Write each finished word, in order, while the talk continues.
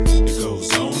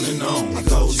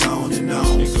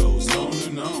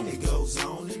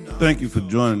Thank you for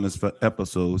joining us for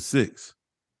episode 6,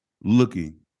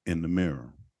 Looking in the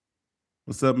Mirror.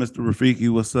 What's up, Mr. Rafiki?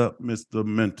 What's up, Mr.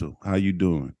 Mental? How you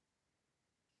doing?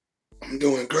 I'm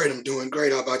doing great.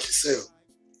 How about yourself?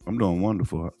 I'm doing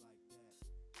wonderful. How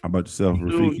about yourself,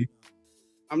 Rafiki?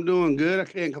 I'm doing good. I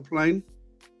can't complain.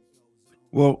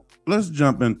 Well, let's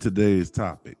jump into today's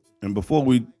topic. And before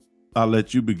I'll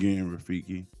let you begin,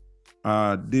 Rafiki.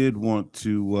 I did want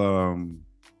to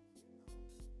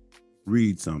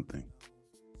read something.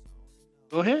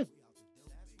 Go ahead.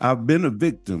 I've been a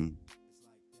victim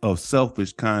of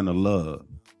selfish kind of love.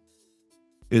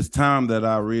 It's time that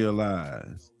I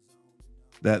realize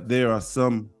that there are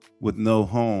some with no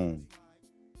home,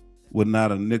 with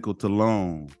not a nickel to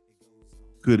loan.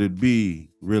 Could it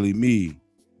be really me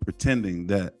pretending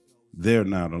that they're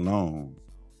not alone?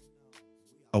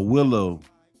 A willow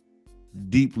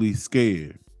deeply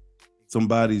scared,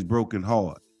 somebody's broken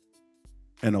heart,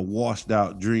 and a washed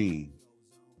out dream.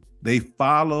 They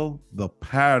follow the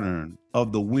pattern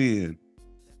of the wind,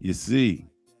 you see,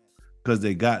 because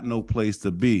they got no place to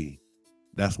be.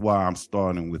 That's why I'm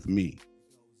starting with me.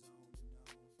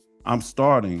 I'm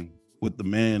starting with the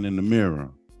man in the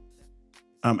mirror.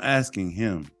 I'm asking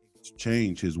him to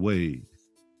change his ways.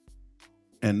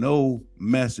 And no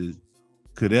message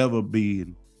could ever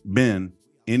been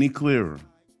any clearer.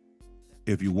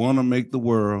 If you want to make the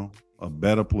world a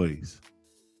better place,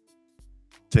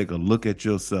 take a look at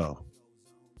yourself,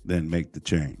 then make the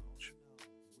change.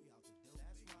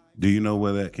 Do you know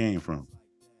where that came from?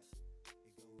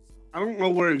 I don't know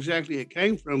where exactly it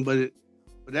came from, but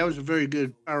that was a very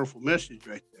good, powerful message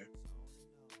right there.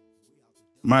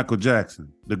 Michael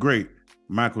Jackson, the great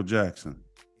Michael Jackson.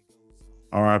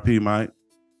 R.I.P. Mike.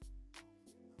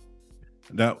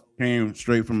 That came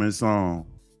straight from his song,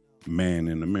 Man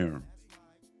in the Mirror.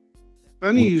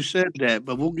 Funny you said that,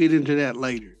 but we'll get into that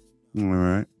later. All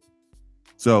right.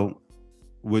 So,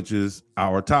 which is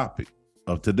our topic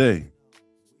of today,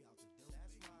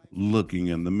 looking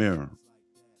in the mirror.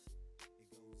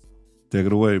 Take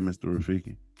it away, Mr.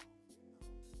 Rafiki.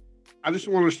 I just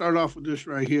want to start off with this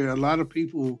right here. A lot of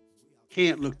people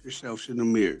can't look themselves in the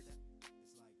mirror.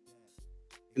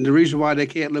 And the reason why they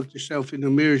can't look themselves in the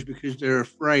mirror is because they're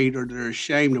afraid or they're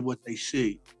ashamed of what they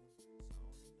see.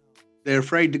 They're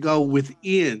afraid to go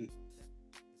within.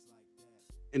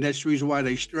 And that's the reason why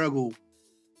they struggle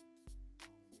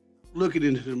looking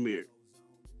into the mirror.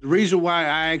 The reason why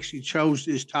I actually chose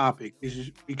this topic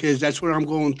is because that's what I'm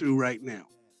going through right now.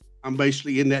 I'm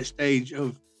basically in that stage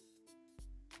of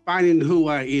finding who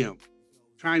I am,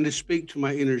 trying to speak to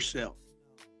my inner self,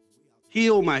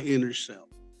 heal my inner self.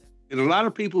 And a lot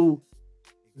of people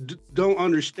don't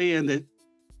understand that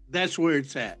that's where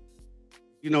it's at.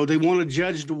 You know, they want to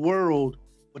judge the world,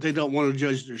 but they don't want to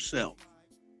judge themselves.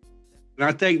 And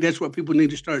I think that's what people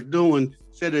need to start doing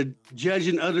instead of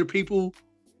judging other people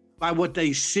by what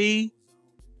they see,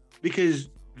 because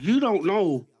you don't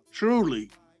know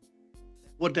truly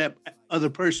what that other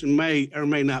person may or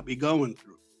may not be going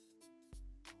through.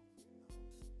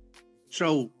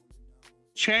 So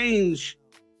change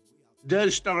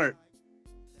does start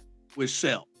with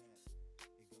self.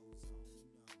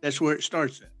 That's where it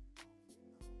starts at.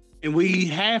 And we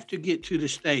have to get to the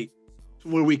state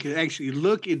where we can actually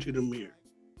look into the mirror.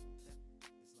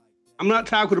 I'm not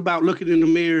talking about looking in the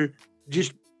mirror,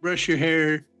 just brush your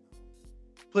hair,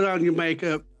 put on your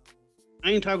makeup. I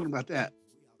ain't talking about that.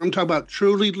 I'm talking about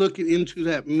truly looking into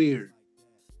that mirror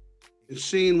and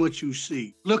seeing what you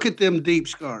see. Look at them deep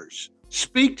scars.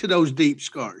 Speak to those deep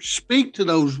scars. Speak to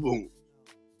those wounds.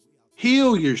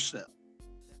 Heal yourself.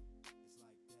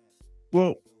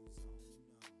 Well,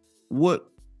 what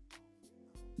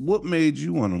made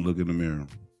you want to look in the mirror?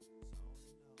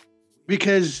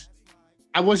 Because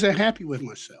I wasn't happy with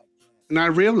myself. And I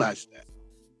realized that.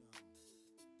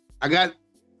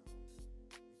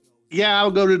 I'll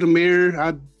go to the mirror.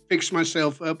 I'd fix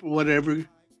myself up or whatever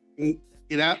and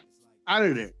get out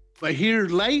of there. But here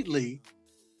lately,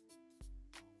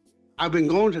 I've been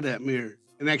going to that mirror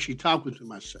and actually talking to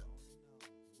myself.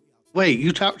 Wait,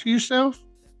 you talk to yourself?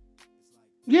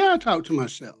 Yeah, I talk to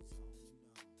myself.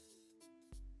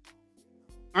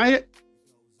 I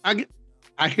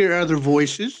hear other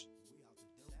voices,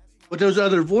 but those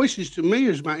other voices to me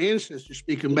is my ancestors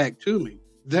speaking back to me.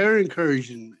 They're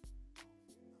encouraging me.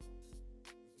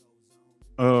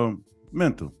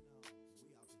 Mental.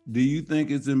 Do you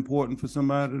think it's important for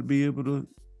somebody to be able to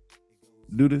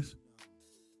do this?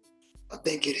 I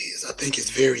think it is. I think it's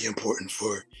very important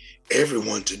for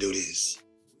everyone to do this.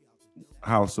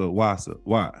 How so? Why so?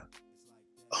 Why?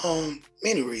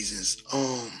 Many reasons.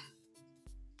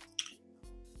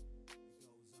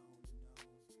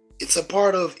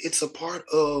 it's a part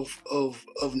of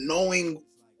knowing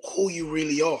who you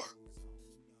really are,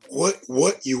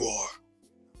 what you are,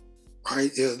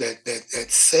 right? Yeah, that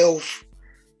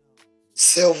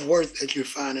self-worth that you're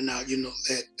finding out,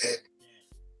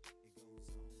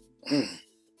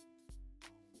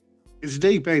 It's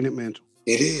deep, ain't it, mental?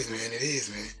 it is, man. It is,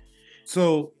 man.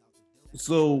 So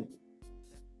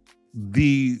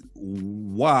the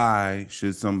why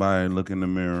should somebody look in the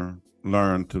mirror,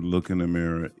 learn to look in the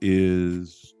mirror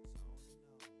is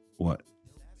what?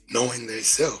 Knowing their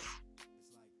self.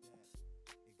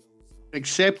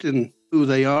 Accepting who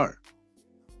they are,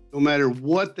 no matter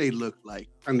what they look like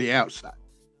on the outside.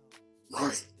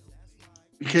 Right.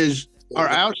 Because our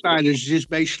outside is just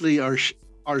basically our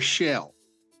shell.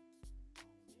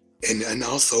 And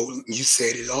also, you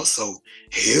said it also,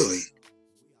 healing.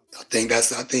 I think that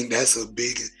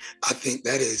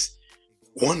is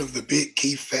one of the big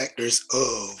key factors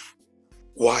of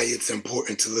why it's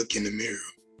important to look in the mirror,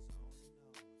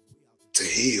 to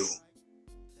heal.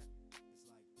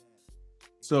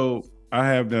 So I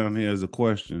have down here as a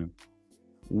question,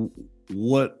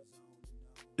 what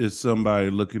is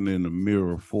somebody looking in the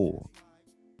mirror for?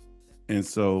 And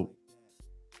so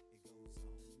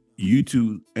you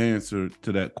two answer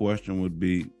to that question would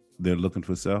be they're looking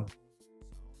for self?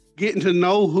 Getting to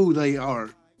know who they are,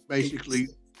 basically.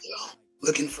 Yeah.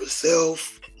 Looking for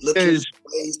self, looking for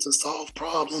ways to solve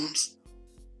problems.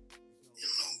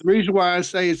 The reason why I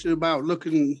say it's about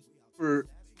looking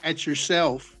at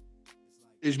yourself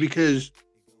is because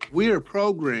we are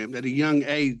programmed at a young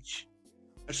age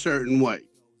a certain way.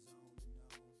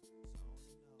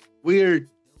 We are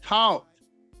taught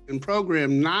and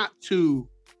programmed not to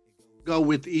go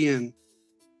within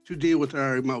to deal with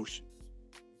our emotions.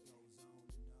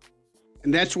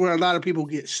 And that's where a lot of people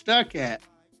get stuck at,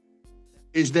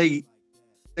 is they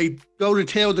go to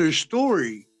tell their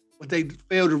story, but they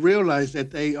fail to realize that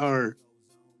they are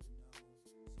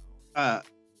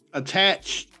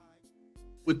attached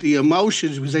with the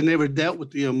emotions because they never dealt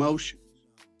with the emotions.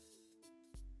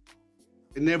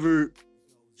 They never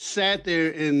sat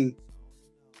there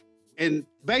and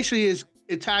basically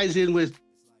it ties in with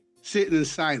sitting in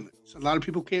silence. A lot of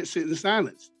people can't sit in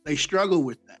silence. They struggle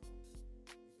with that.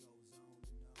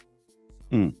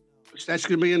 That's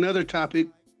going to be another topic,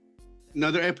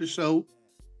 another episode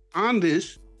on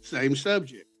this same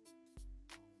subject.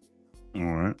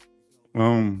 All right.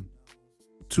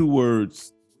 2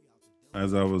 words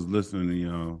as I was listening to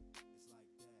y'all,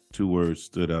 2 words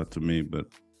stood out to me, but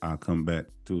I'll come back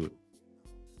to it.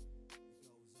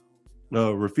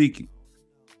 Rafiki,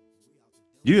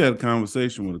 you had a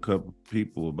conversation with a couple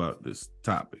people about this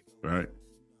topic, right?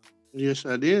 Yes,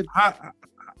 I did.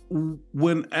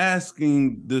 When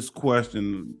asking this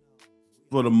question,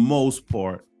 for the most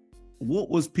part, what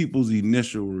was people's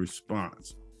initial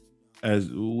response?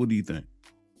 What do you think?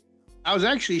 I was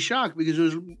actually shocked because it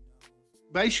was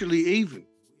basically even.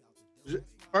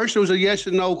 First, it was a yes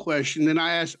and no question. Then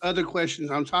I asked other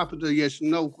questions on top of the yes and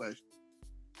no question.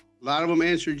 A lot of them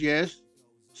answered yes.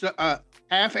 So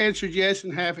half answered yes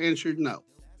and half answered no.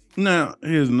 Now,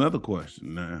 here's another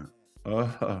question. Now,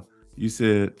 you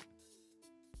said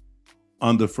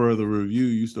under further review,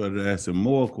 you started asking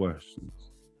more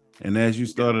questions. And as you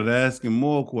started asking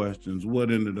more questions, what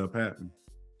ended up happening?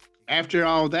 After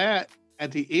all that,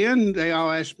 at the end, they all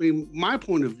asked me my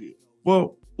point of view.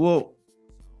 Well,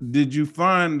 did you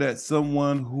find that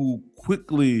someone who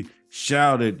quickly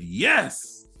shouted,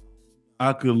 yes,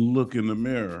 I could look in the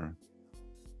mirror,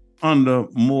 under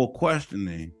more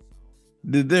questioning,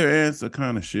 did their answer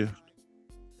kind of shift?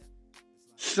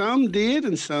 Some did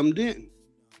and some didn't.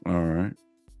 All right.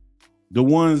 The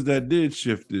ones that did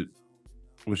shift it,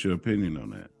 what's your opinion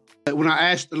on that? When I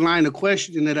asked the line of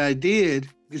questioning that I did,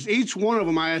 because each one of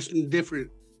them I asked them different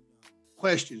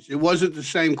questions. It wasn't the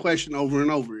same question over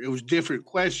and over. It was different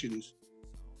questions.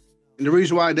 And the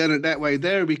reason why I done it that way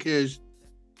there, because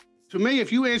to me,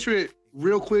 if you answer it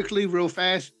real quickly, real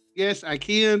fast, yes, I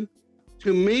can.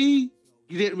 To me,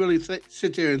 you didn't really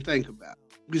sit there and think about it.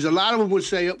 Because a lot of them would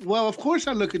say, well, of course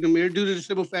I look in the mirror due to the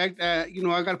simple fact that,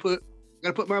 I got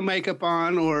to put my makeup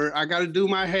on, or I got to do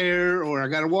my hair, or I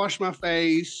got to wash my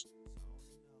face.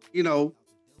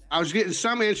 I was getting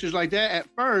some answers like that at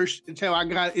first until I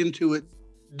got into it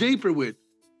deeper with,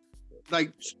 like,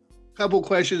 a couple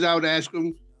questions I would ask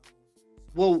them.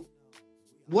 Well,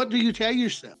 what do you tell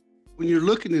yourself when you're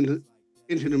looking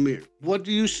into the mirror? What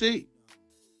do you see?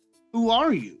 Who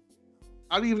are you?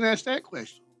 I'd even ask that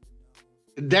question.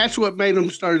 And that's what made them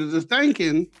started the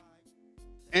thinking.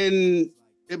 And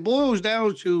it boils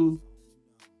down to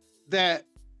that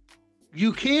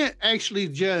you can't actually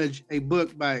judge a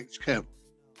book by its cover.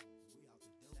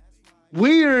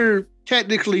 we're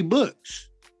technically books.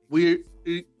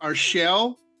 Our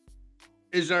shell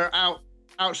is our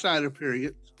outside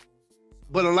appearance,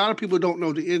 but a lot of people don't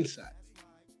know the inside.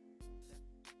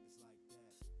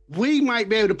 We might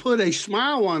be able to put a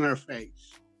smile on our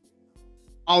face,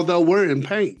 although we're in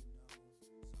pain.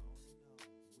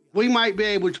 We might be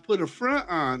able to put a front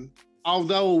on,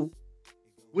 although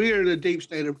we're in a deep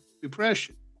state of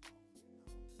depression.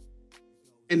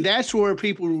 And that's where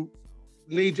people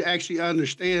need to actually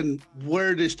understand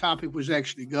where this topic was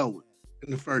actually going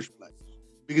in the first place.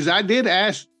 Because I did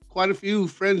ask quite a few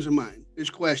friends of mine this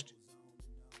question.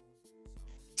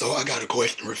 So I got a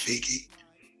question, Rafiki.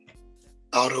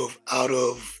 Out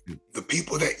of the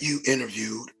people that you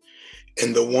interviewed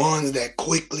and the ones that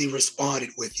quickly responded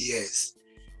with yes,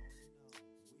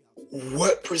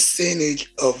 what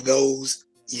percentage of those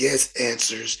yes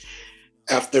answers,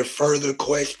 after further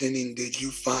questioning, did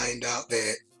you find out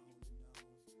that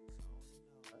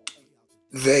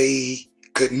they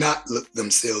could not look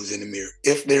themselves in the mirror,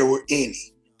 if there were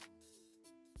any?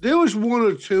 There was one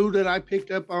or two that I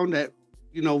picked up on that,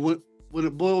 when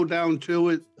it boiled down to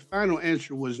it, the final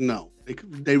answer was no.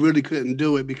 They really couldn't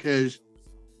do it because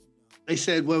they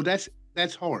said, well, that's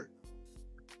hard.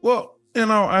 Well,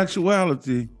 in all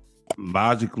actuality,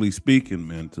 logically speaking,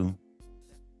 mental,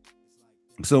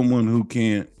 someone who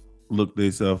can't look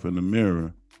themselves in the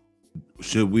mirror,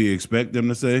 should we expect them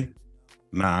to say,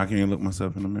 nah, I can't look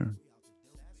myself in the mirror?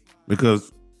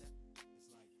 Because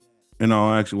in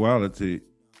all actuality,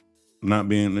 not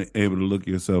being able to look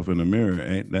yourself in the mirror,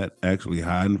 ain't that actually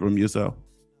hiding from yourself?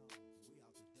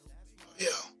 Yeah.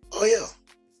 Oh, yeah.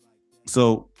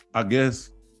 So I guess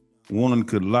one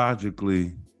could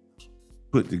logically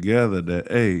put together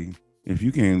that, hey, if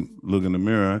you can't look in the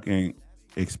mirror, I can't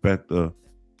expect a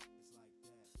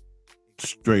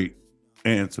straight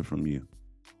answer from you.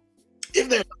 If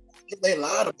they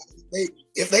lied about it,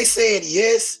 if they said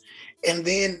yes, and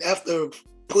then after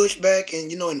pushback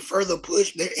and and further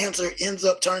push, their answer ends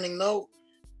up turning no.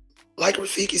 Like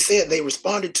Rafiki said, they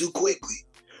responded too quickly.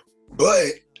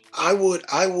 But I would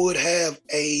have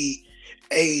a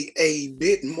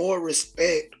bit more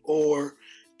respect or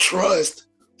trust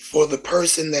for the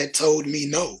person that told me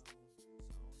no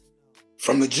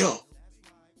from the jump.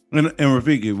 And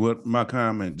Rafiki, what my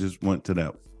comment just went to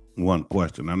that one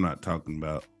question. I'm not talking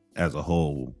about as a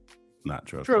whole, not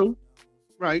trust. True.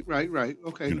 Right.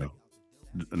 Okay.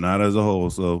 Not as a whole.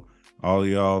 So all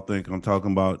y'all think I'm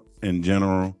talking about in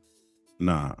general?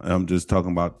 Nah, I'm just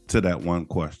talking about to that one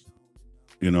question.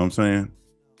 You know what I'm saying?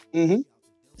 Mm-hmm.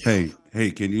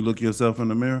 Hey, can you look yourself in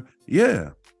the mirror?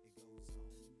 Yeah.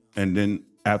 And then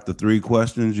after 3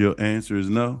 questions, your answer is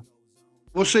no?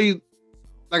 Well, see,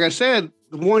 like I said,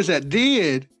 the ones that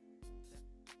did,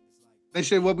 they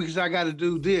said, well, because I got to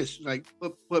do this, like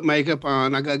put makeup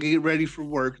on, I got to get ready for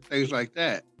work, things like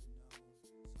that.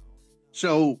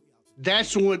 So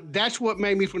that's what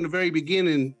made me from the very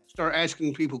beginning start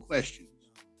asking people questions.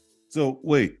 So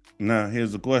wait, now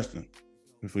here's the question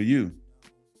for you.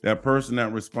 That person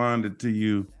that responded to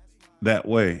you that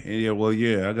way,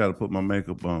 yeah, I got to put my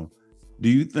makeup on. Do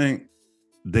you think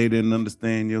they didn't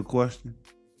understand your question?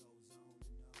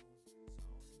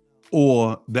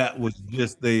 Or that was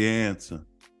just their answer?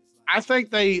 I think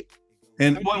they...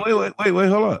 And wait,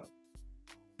 hold up.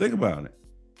 Think about it.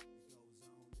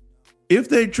 If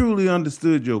they truly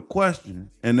understood your question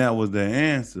and that was their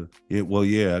answer, I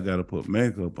got to put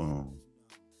makeup on.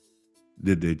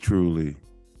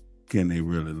 Can they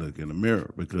really look in the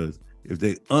mirror? Because if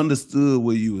they understood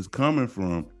where you was coming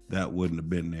from, that wouldn't have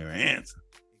been their answer.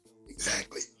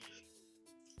 Exactly.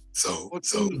 So.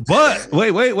 But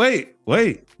wait.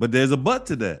 But there's a but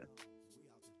to that.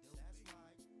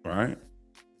 Right?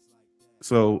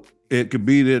 So it could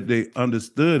be that they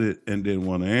understood it and didn't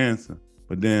want to answer.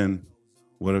 But then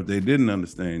what if they didn't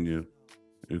understand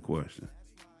your question?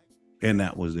 And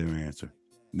that was their answer.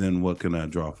 Then what can I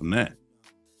draw from that?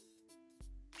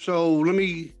 So let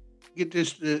me get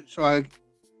this so I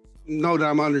know that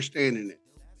I'm understanding it.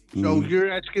 So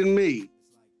you're asking me,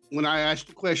 when I asked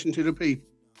the question to the people,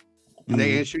 and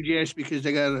they answered yes because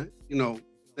they gotta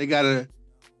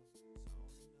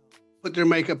put their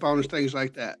makeup on and things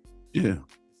like that. Yeah.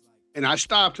 And I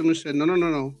stopped them and said,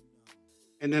 no.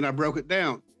 And then I broke it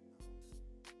down.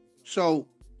 So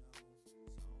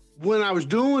when I was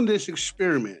doing this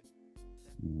experiment,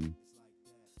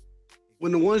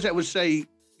 when the ones that would say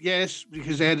yes,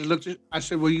 because they had to look, I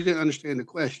said, well, you didn't understand the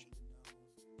question.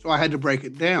 So I had to break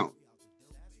it down.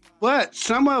 But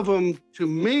some of them, to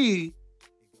me,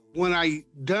 when I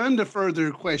done the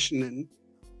further questioning,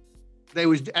 they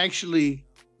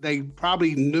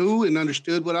probably knew and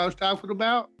understood what I was talking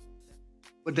about,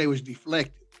 but they was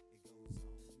deflected.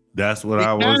 That's what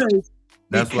I was.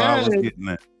 That's what I was getting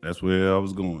at. That's where I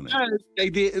was going at. They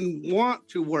didn't want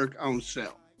to work on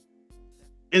self.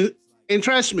 And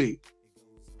trust me,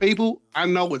 people, I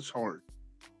know it's hard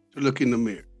to look in the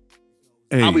mirror.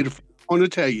 Hey, I'll be the first one to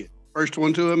tell you, first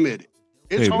one to admit it.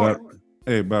 It's hard.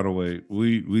 By the way,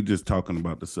 we just talking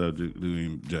about the subject,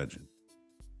 doing judging.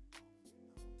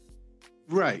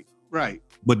 Right.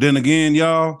 But then again,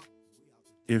 y'all,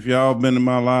 if y'all been in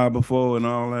my live before and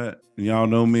all that, and y'all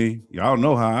know me, y'all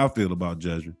know how I feel about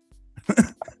judging.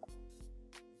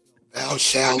 Thou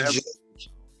shalt judge.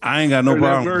 I ain't got no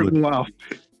problems with it.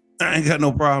 I ain't got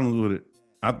no problems with it.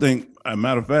 I think, as a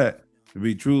matter of fact, to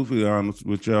be truthfully honest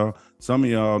with y'all, some of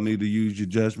y'all need to use your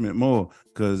judgment more,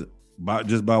 because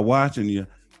just by watching you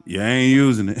ain't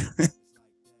using it.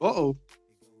 Uh-oh.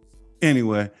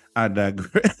 Anyway, I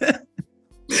digress.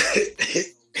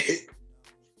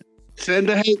 Send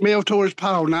the hate mail towards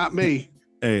Paul, not me.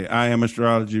 Hey, I am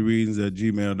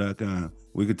astrologyreadings@gmail.com.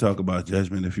 We could talk about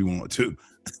judgment if you want to.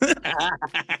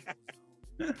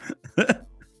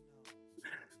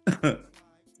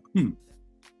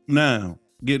 Now,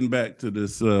 getting back to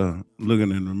this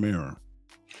looking in the mirror.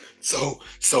 So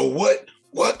what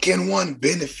can one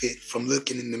benefit from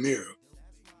looking in the mirror?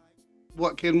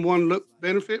 What can one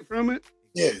benefit from it?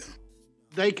 Yeah.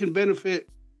 They can benefit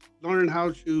learning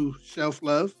how to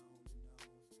self-love,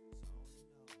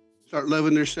 start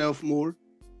loving themselves more.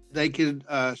 They can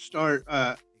start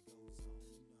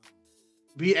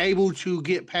be able to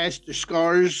get past the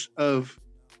scars of,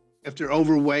 if they're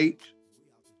overweight,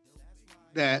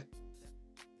 that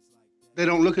they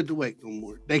don't look at the weight no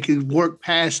more. They can work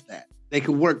past that. They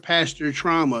can work past their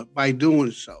trauma by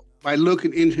doing so, by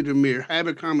looking into the mirror,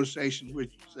 having conversations with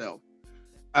yourself.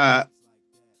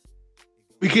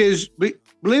 Because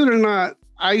believe it or not,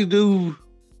 I do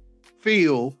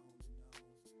feel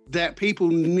that people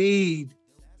need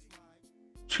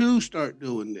to start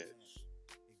doing this.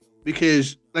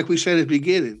 Because, like we said at the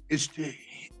beginning, it's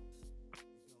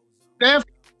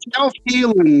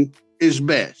self-healing is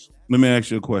best. Let me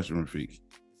ask you a question, Rafiki.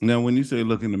 Now, when you say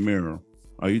look in the mirror,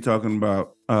 are you talking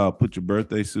about put your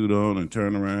birthday suit on and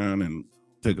turn around and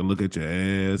take a look at your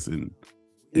ass No,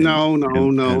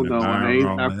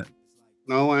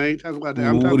 I ain't talking about that.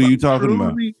 I'm talking what are you talking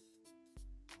about?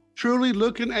 Truly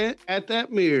looking at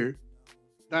that mirror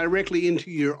directly into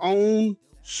your own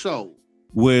soul.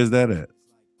 Where's that at?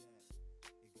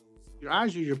 Your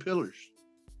eyes are your pillars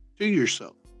to your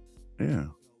soul. Yeah.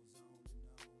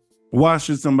 Why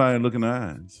should somebody look in the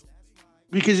eyes?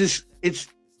 Because it's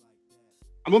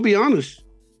I'm gonna be honest.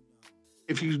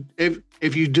 If you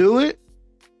do it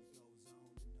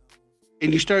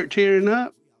and you start tearing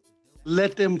up,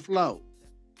 let them flow.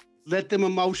 Let them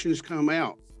emotions come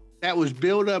out. That was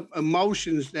built up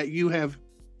emotions that you have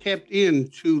kept in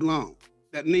too long.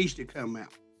 That needs to come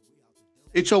out.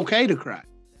 It's okay to cry.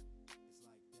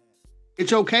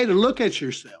 It's okay to look at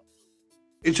yourself.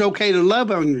 It's okay to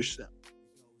love on yourself.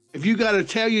 If you got to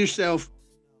tell yourself,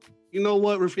 you know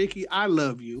what, Rafiki, I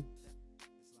love you.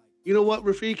 You know what,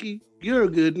 Rafiki, you're a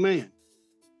good man.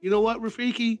 You know what,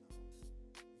 Rafiki,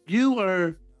 you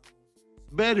are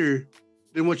better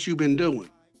than what you've been doing.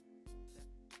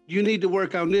 You need to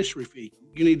work on this, Rafiki.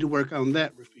 You need to work on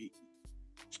that, Rafiki.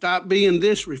 Stop being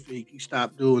this, Rafiki.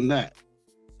 Stop doing that.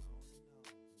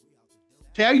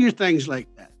 Tell your things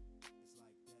like that.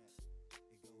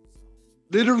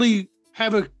 Literally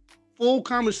have a full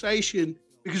conversation,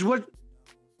 because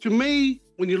to me,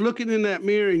 when you're looking in that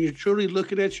mirror and you're truly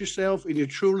looking at yourself and you're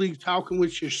truly talking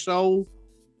with your soul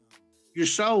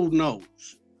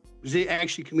knows, because it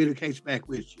actually communicates back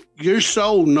with you. Your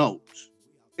soul knows.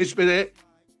 It's been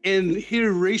in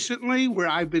here recently where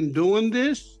I've been doing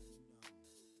this,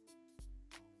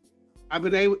 I've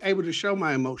been able to show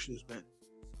my emotions better.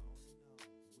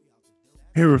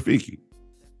 Hey, Rafiki,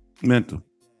 mental.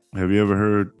 Have you ever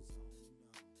heard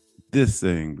this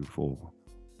saying before?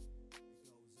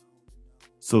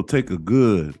 So take a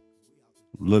good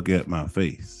look at my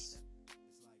face.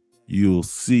 You'll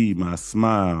see my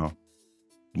smile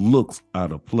looks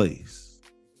out of place.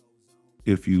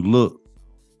 If you look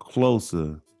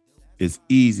closer, it's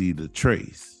easy to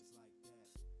trace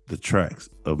the tracks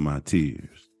of my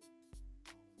tears.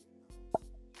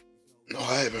 No,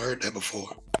 I haven't heard that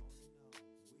before.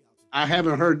 I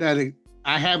haven't heard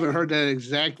that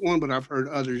exact one, but I've heard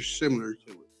others similar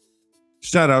to it.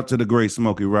 Shout out to the great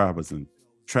Smokey Robinson,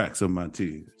 Tracks of My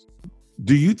Tears.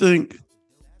 Do you think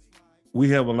we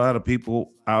have a lot of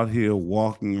people out here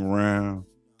walking around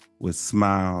with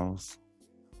smiles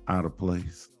out of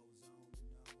place?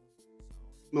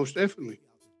 Most definitely.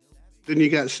 Then you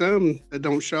got some that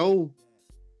don't show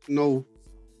no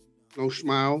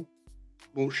smile,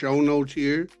 won't show no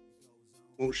tear,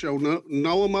 won't show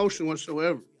no emotion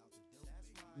whatsoever.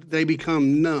 They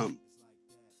become numb.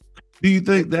 Do you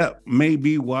think that may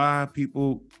be why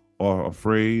people are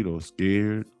afraid or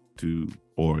scared to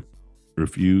or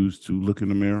refuse to look in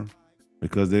the mirror?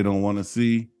 Because they don't want to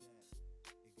see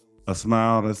a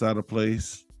smile that's out of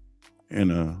place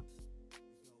and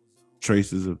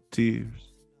traces of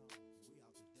tears?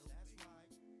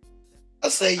 I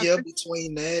say yeah,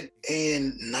 between that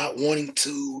and not wanting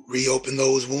to reopen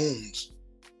those wounds.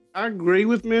 I agree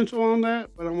with Mental on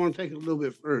that, but I want to take it a little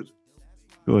bit further.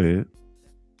 Go ahead.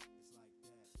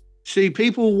 See,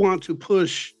 people want to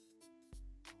push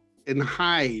and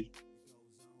hide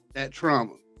that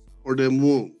trauma or them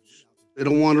wounds. They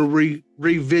don't want to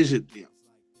revisit them.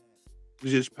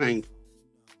 It's just painful.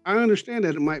 I understand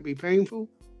that it might be painful,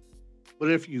 but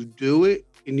if you do it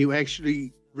and you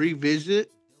actually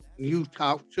revisit and you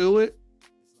talk to it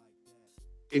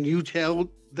and you tell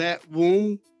that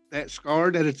wound, that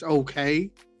scar, that it's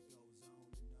okay,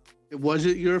 it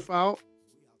wasn't your fault.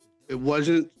 It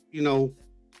wasn't,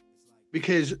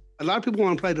 because a lot of people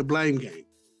want to play the blame game.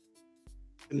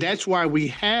 And that's why we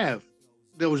have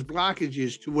those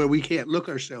blockages to where we can't look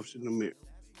ourselves in the mirror.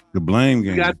 The blame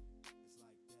game.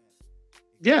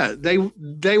 They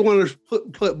want to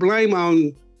put blame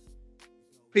on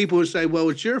people and say, well,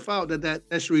 it's your fault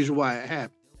that's the reason why it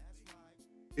happened.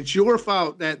 It's your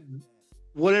fault that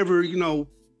whatever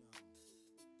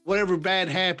bad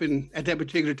happened at that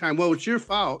particular time, well, it's your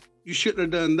fault. You shouldn't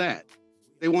have done that.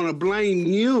 They want to blame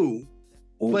you,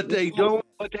 but they don't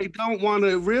want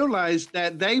to realize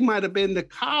that they might have been the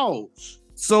cause.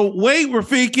 So wait,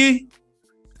 Rafiki,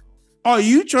 are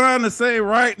you trying to say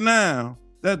right now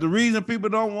that the reason people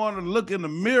don't want to look in the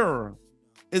mirror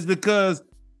is because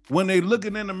when they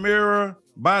looking in the mirror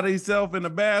by themselves in the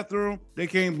bathroom, they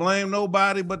can't blame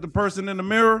nobody but the person in the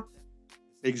mirror?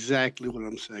 Exactly what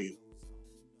I'm saying.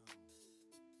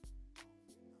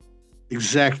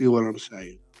 Exactly what I'm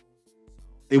saying.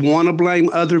 They want to blame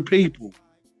other people.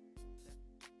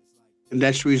 And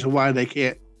that's the reason why they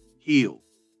can't heal.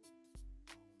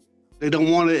 They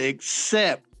don't want to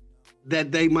accept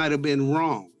that they might have been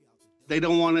wrong. They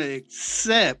don't want to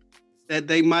accept that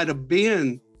they might have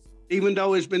been, even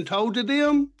though it's been told to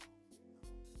them,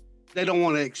 they don't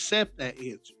want to accept that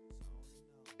answer.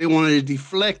 They want to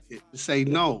deflect it, to say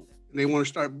no. And they want to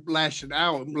start lashing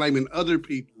out and blaming other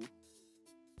people.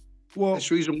 Well, that's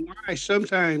the reason why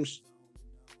sometimes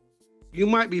you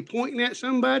might be pointing at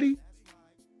somebody,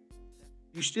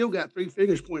 you still got 3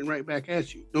 fingers pointing right back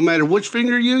at you. No matter which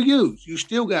finger you use, you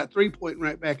still got 3 pointing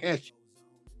right back at you.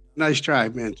 Nice try,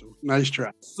 Mental. Nice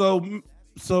try. So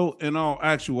in all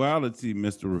actuality,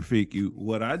 Mr. Rafiki,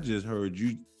 what I just heard,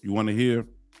 you want to hear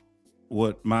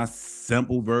what my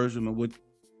simple version of what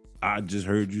I just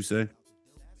heard you say?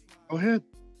 Go ahead.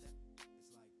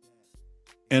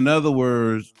 In other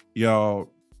words, y'all,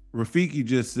 Rafiki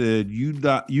just said you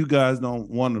guys don't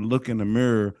want to look in the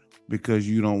mirror because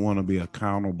you don't want to be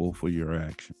accountable for your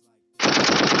actions.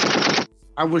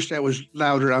 I wish that was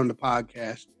louder on the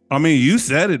podcast. I mean, you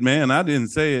said it, man. I didn't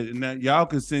say it. And that y'all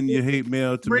can send your hate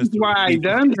mail to Mr. Why Rafiki. I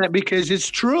done that? Because it's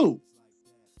true.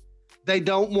 They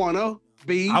don't want to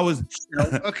be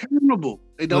accountable.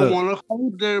 They don't want to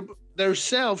hold their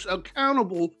selves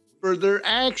accountable for their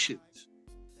actions.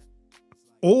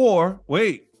 Or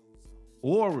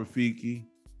Rafiki,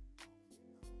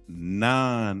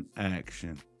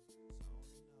 non-action.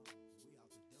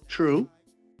 True.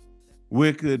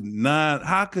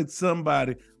 How could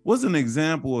somebody, what's an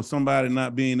example of somebody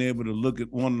not being able to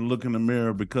want to look in the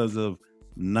mirror because of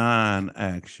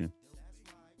non-action?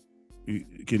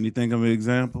 Can you think of an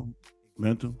example?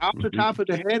 Mental? Off the top of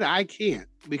the head, I can't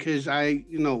because hey,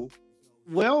 you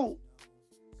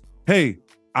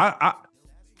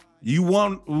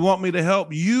want me to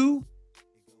help you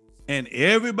and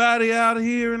everybody out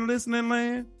here in listening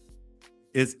land?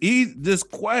 It's easy. This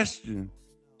question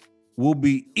will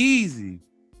be easy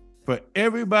for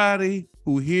everybody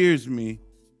who hears me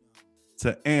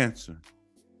to answer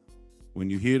when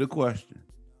you hear the question.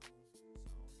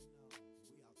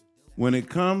 When it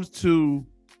comes to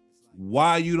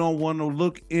why you don't want to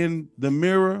look in the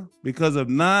mirror because of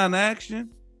non-action,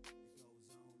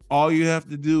 all you have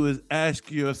to do is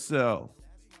ask yourself,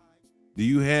 do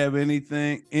you have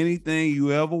anything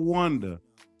you ever wonder,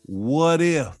 what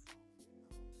if?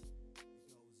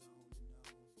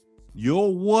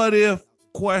 Your what if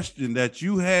question that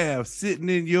you have sitting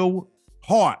in your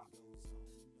heart,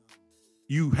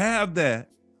 you have that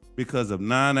because of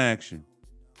non-action.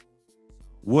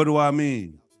 What do I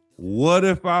mean? What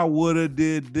if I would have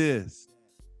did this?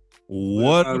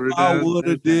 What if I would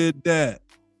have did that?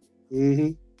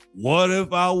 Mm-hmm. What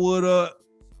if I would have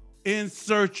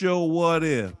insert your what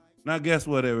if? Now, guess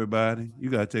what, everybody? You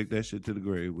got to take that shit to the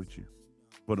grave with you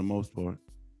for the most part.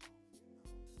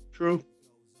 True.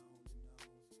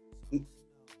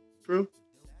 True.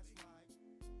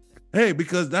 Hey,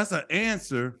 because that's an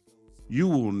answer you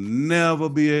will never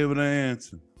be able to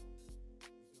answer.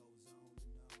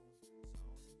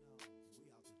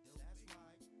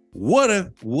 What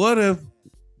if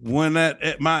when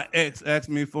my ex asked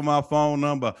me for my phone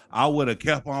number, I would have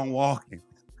kept on walking?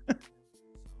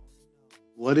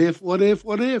 What if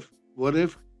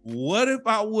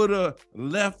I would have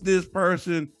left this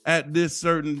person at this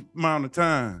certain amount of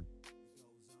time?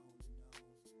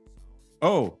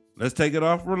 Oh, let's take it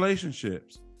off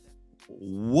relationships.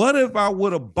 What if I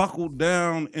would have buckled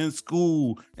down in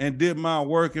school and did my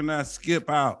work and I skip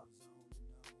out?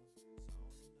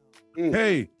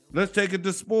 Hey, let's take it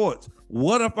to sports.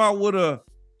 What if I would have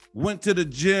went to the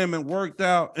gym and worked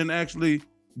out and actually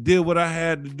did what I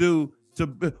had to do?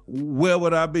 Where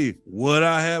would I be? Would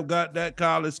I have got that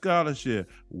college scholarship?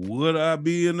 Would I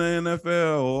be in the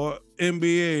NFL or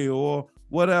NBA or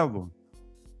whatever?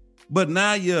 But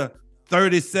now you're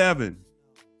 37.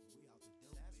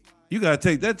 You got to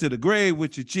take that to the grave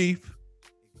with you, Chief.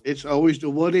 It's always the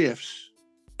what ifs.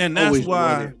 And that's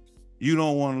why you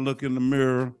don't want to look in the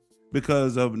mirror,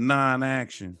 because of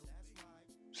non-action.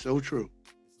 So true.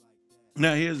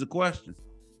 Now, here's the question.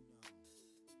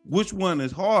 Which one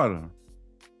is harder?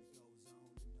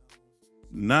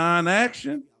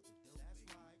 Non-action?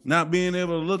 Not being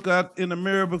able to look out in the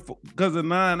mirror because of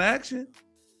non-action?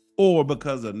 Or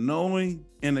because of knowing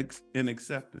and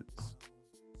acceptance?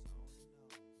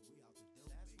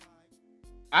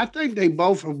 I think they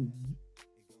both are,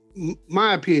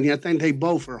 my opinion, I think they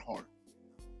both are hard.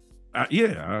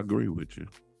 Yeah, I agree with you.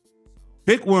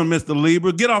 Pick one, Mr.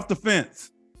 Libra. Get off the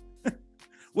fence.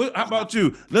 Well, how about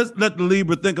you? Let's let the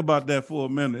Libra think about that for a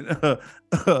minute.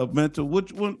 Mental,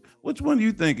 which one do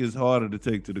you think is harder to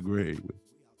take to the grave with?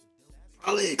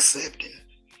 Probably accepting.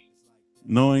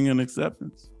 Knowing and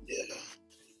acceptance? Yeah.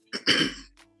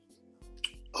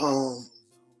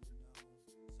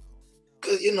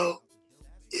 Cause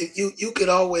if you could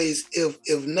always,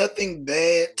 if nothing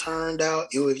bad turned out,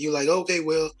 if you like, okay,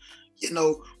 well,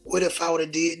 what if I would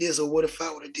have did this or what if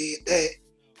I would have did that?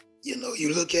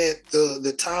 You look at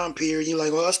the time period, you're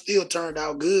like, well, I still turned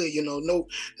out good,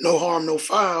 no harm, no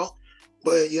foul.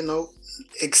 But,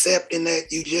 accepting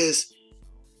that you just,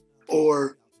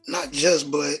 or not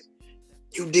just, but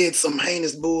you did some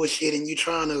heinous bullshit and you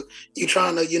trying to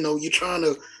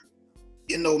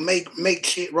make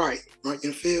shit right.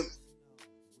 You feel me?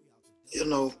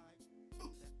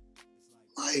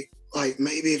 Like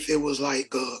maybe if it was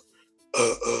like a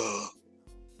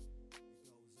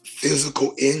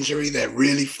physical injury that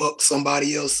really fucked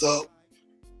somebody else up.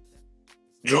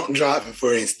 Drunk driving,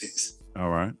 for instance. All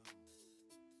right.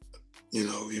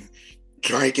 If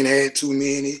drinking had too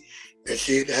many, that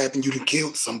shit happened, you done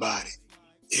killed somebody.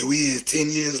 Here we is 10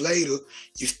 years later,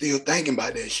 you still thinking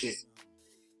about that shit.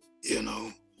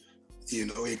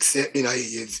 Accepting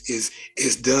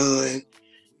it's done.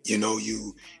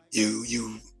 You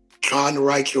trying to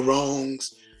right your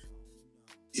wrongs.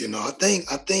 I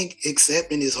think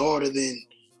accepting is harder than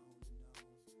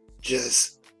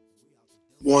just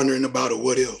wondering about a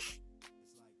what if.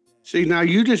 See, now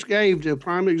you just gave the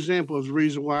prime example of the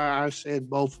reason why I said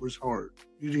both was hard.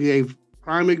 You gave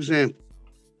prime example.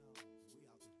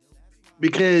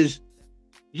 Because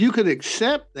you could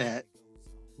accept that,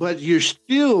 but you're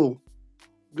still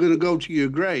going to go to your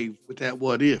grave with that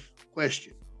what if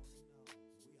question.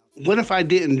 What if I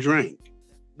didn't drink?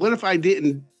 What if I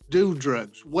didn't do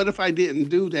drugs? What if I didn't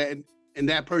do that and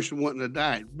that person wouldn't have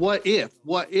died? What if?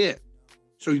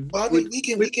 So we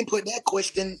can put that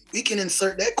question, we can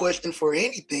insert that question for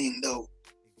anything though.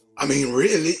 I mean,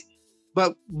 really.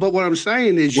 But what I'm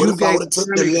saying is you gave an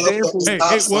example.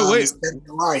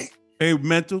 Right. Hey,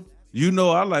 Mental,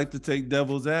 I like to take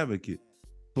devil's advocate,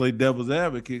 play devil's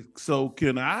advocate. So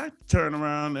can I turn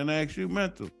around and ask you,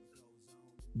 Mental,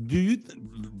 do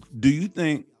you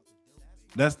think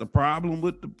that's the problem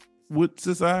with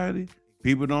society?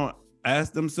 People don't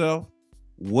ask themselves,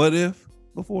 what if,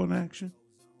 before an action?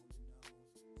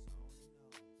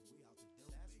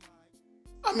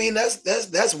 I mean,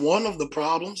 that's one of the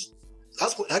problems.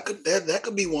 That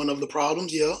could be one of the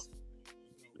problems, yeah.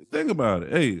 Think about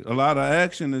it. Hey, a lot of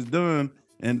action is done,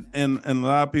 and a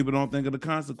lot of people don't think of the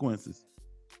consequences.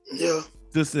 Yeah.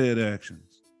 To said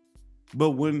actions.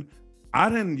 But when I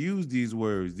didn't use these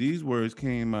words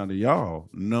came out of y'all,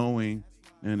 knowing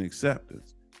and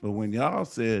acceptance. But when y'all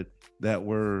said that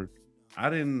word, I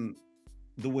didn't.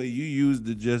 The way you used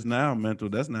it just now, mental.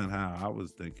 That's not how I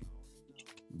was thinking.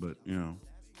 But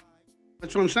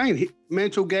That's what I'm saying.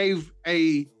 Mental gave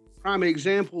a prime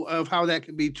example of how that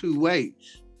could be two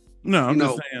ways. No, I'm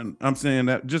just saying. I'm saying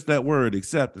that just that word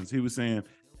acceptance. He was saying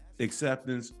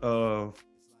acceptance of,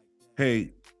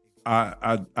 hey,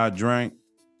 I drank,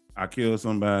 I killed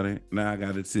somebody. Now I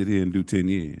got to sit here and do 10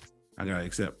 years. I got to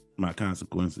accept my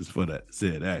consequences for that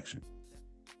said action.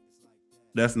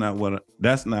 That's not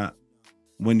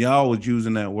when y'all was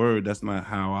using that word. That's not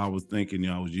how I was thinking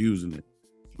y'all was using it.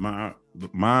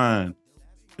 Mine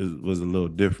was a little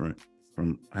different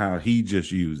from how he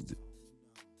just used it.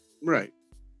 Right.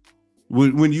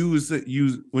 When you said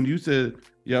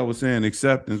y'all was saying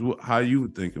acceptance, how you were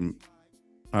thinking?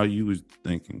 How you was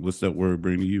thinking? What's that word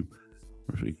bring to you,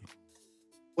 Rafiki?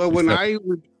 Well, when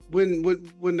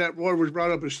that word was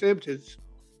brought up, acceptance,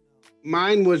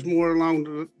 mine was more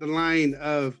along the line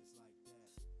of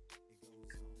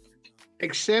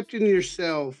accepting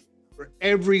yourself for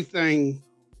everything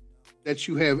that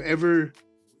you have ever,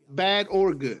 bad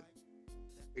or good.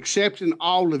 Accepting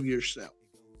all of yourself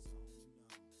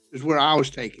is where I was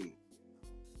taking.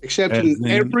 Accepting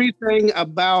everything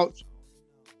about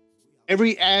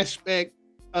every aspect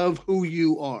of who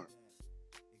you are.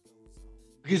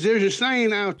 Because there's a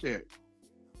saying out there,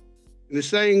 and the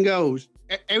saying goes,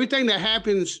 everything that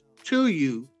happens to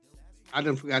you, I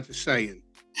done forgot the saying.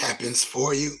 Happens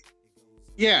for you.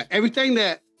 Yeah, everything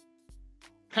that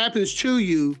happens to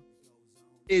you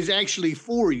is actually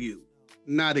for you,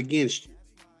 not against you.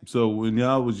 So when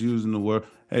y'all was using the word,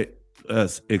 hey,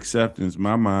 acceptance,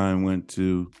 my mind went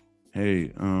to,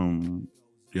 hey,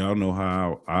 y'all know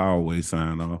how I always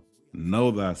sign off.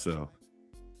 Know thyself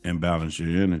and balance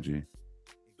your energy.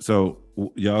 So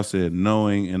y'all said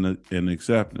knowing and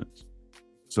acceptance.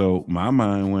 So my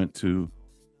mind went to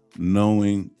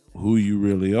knowing who you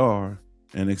really are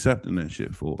and accepting that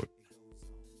shit for it.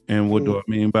 And what do I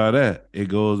mean by that? It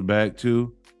goes back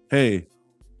to, hey,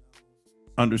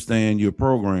 understand you're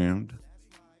programmed.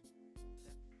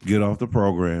 Get off the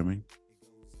programming.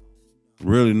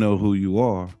 Really know who you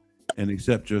are and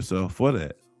accept yourself for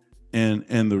that.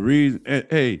 And the reason,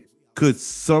 hey,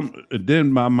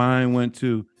 then my mind went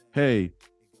to, hey,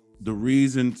 the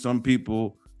reason some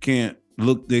people can't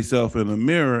look themselves in the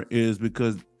mirror is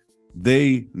because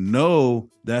they know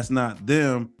that's not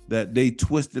them, that they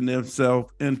twisting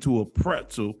themselves into a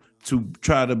pretzel to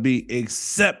try to be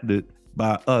accepted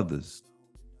by others.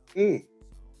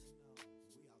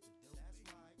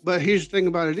 But here's the thing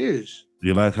about it is,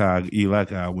 you like how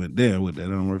I went there with that,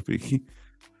 Rafiki?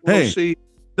 Well, hey, see,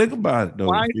 think about it though.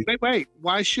 Wait.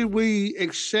 Why should we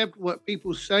accept what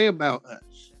people say about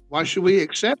us? Why should we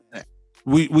accept that?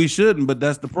 We shouldn't, but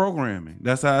that's the programming.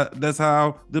 That's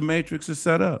how the matrix is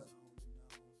set up.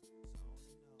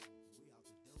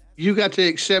 You got to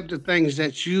accept the things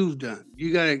that you've done.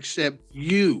 You got to accept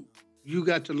you. You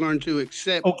got to learn to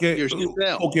accept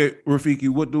yourself. Okay, Rafiki,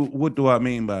 what do I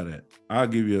mean by that? I'll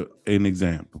give you an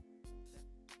example.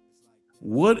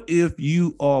 What if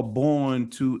you are born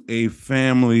to a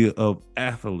family of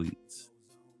athletes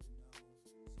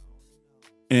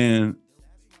and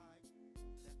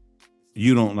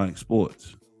you don't like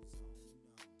sports?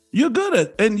 You're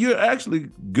actually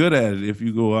good at it if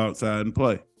you go outside and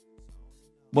play.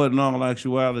 But in all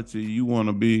actuality, you want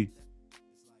to be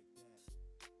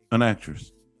an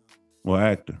actress or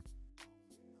actor.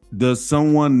 Does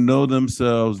someone know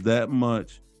themselves that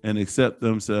much and accept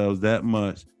themselves that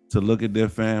much to look at their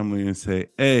family and say,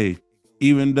 hey,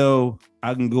 even though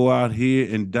I can go out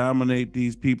here and dominate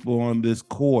these people on this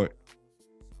court,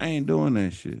 I ain't doing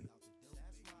that shit.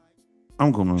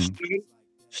 I'm going to.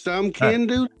 Some can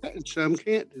do that and some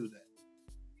can't do that.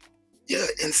 Yeah,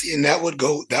 and that would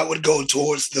go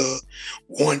towards the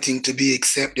wanting to be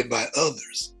accepted by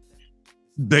others.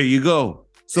 There you go.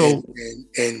 So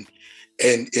and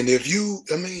if you,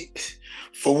 I mean,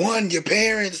 for one, your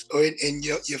parents and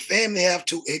your family have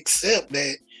to accept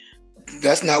that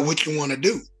that's not what you want to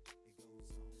do.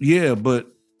 Yeah,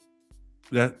 but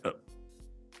that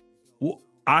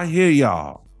I hear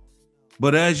y'all.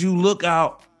 But as you look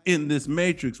out in this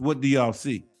matrix, what do y'all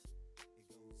see?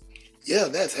 Yeah,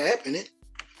 that's happening.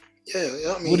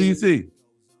 Yeah, I mean, what do you see?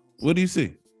 What do you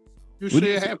see? You see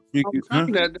it happen all the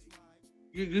time. That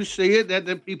you see it that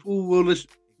the people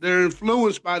they're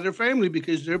influenced by their family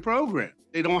because they're programmed.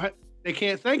 They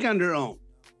can't think on their own.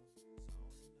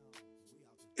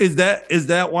 Is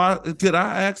that why? Could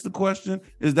I ask the question?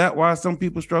 Is that why some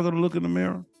people struggle to look in the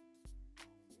mirror?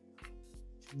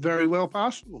 Very well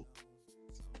possible.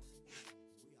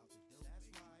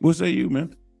 What say you,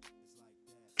 man?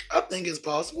 I think it's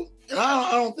possible, and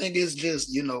I don't think it's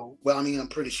just, you know. Well, I mean, I'm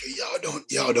pretty sure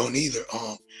y'all don't either.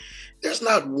 There's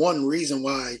not one reason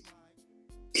why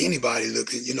anybody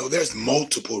looks at, you know. There's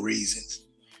multiple reasons.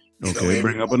 Okay,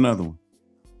 bring up another one.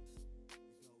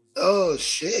 Oh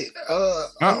shit.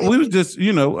 We was just,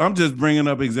 you know, I'm just bringing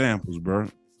up examples, bro.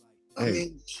 I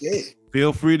mean, shit.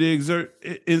 Feel free to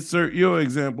insert your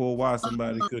example of why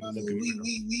somebody couldn't look at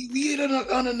me. We hit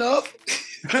on enough.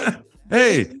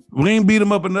 Hey, we ain't beat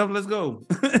them up enough. Let's go.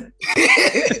 Take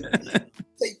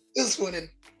this one and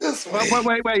this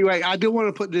one. Wait. I do want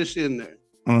to put this in there.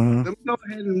 Uh-huh. Let me go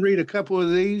ahead and read a couple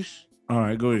of these. All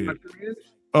right, go ahead.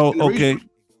 Oh, okay.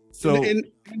 And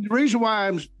the reason why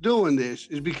I'm doing this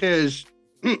is because,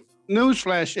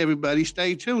 newsflash, everybody,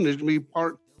 stay tuned. There's going to be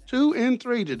part 2 and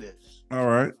 3 to this. All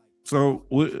right. So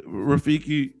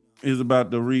Rafiki is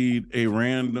about to read a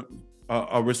random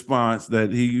a response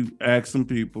that he asked some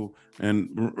people and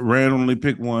randomly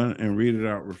pick one and read it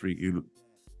out, Rafiki.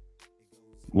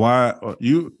 Why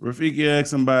Rafiki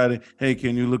asked somebody, hey,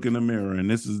 can you look in the mirror? And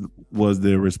this was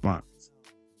their response.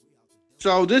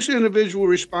 So this individual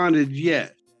responded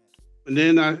yes. And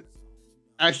then I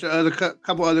asked a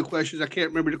couple other questions. I can't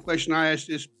remember the question I asked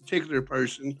this particular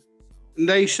person. And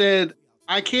they said,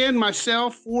 I can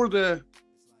myself for the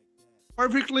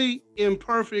perfectly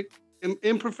imperfection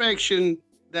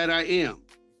that I am.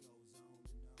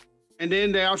 And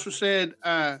then they also said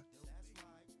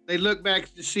they look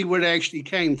back to see where they actually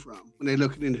came from when they're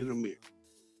looking into the mirror.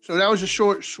 So that was a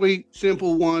short, sweet,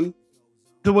 simple one.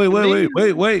 So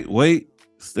wait.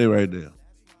 Stay right there.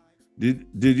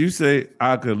 Did you say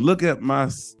I could look at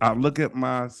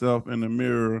myself in the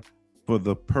mirror for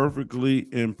the perfectly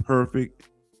imperfect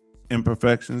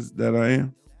imperfections that I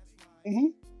am? Mm-hmm.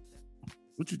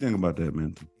 What you think about that,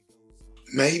 Mental?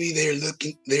 Maybe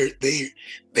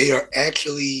they are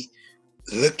actually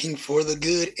looking for the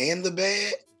good and the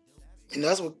bad, and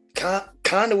that's what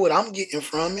kind of what I'm getting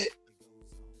from it.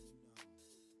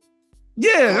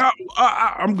 Yeah,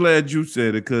 I'm glad you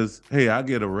said it because hey, I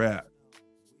get a rap.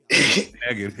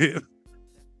 Negative,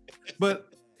 but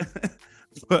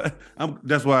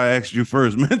that's why I asked you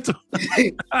first, Mental.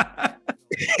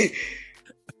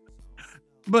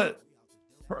 But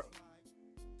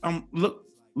I'm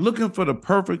looking for the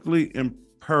perfectly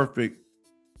imperfect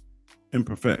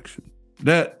imperfection.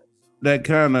 That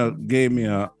kind of gave me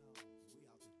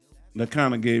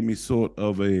sort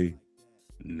of a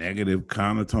negative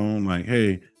connotation, like,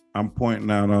 hey, I'm pointing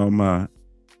out all my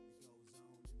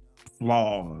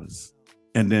flaws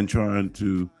and then trying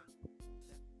to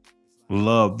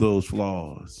love those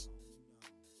flaws.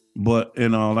 But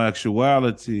in all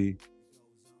actuality,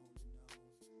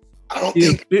 I don't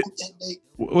think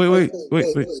wait.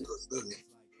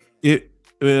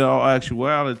 In all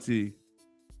actuality,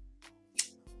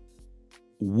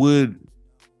 would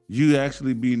you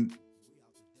actually be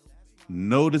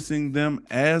noticing them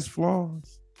as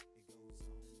flaws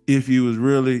if you was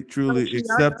really truly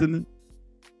accepting it?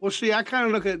 Well, see, I kind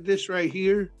of look at this right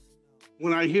here.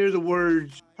 When I hear the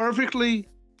words perfectly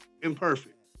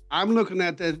imperfect, I'm looking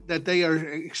at that they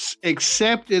are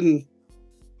accepting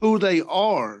who they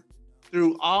are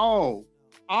through all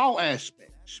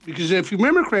aspects. Because if you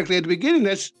remember correctly at the beginning,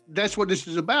 that's what this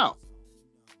is about.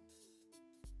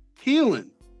 Healing.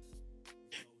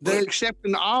 They're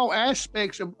accepting all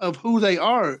aspects of who they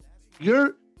are.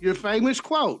 Your famous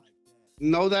quote,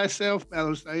 know thyself,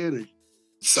 balance thy energy.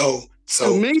 So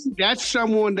to me, that's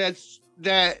someone that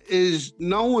is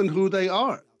knowing who they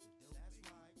are.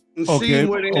 And seeing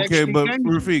where they actually but came.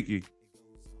 Rafiki,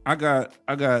 I got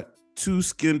two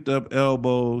skint up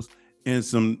elbows and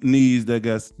some knees that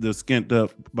got the skint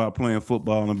up by playing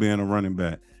football and being a running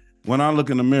back. When I look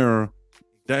in the mirror,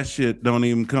 that shit don't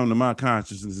even come to my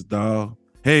consciousness, dog.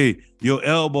 Hey, your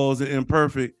elbows are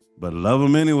imperfect, but love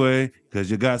them anyway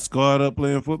because you got scarred up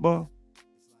playing football.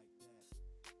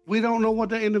 We don't know what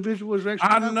that individual is actually.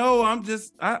 I know. I'm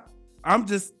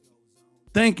just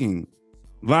thinking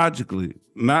logically.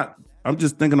 I'm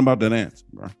just thinking about that answer,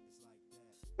 bro.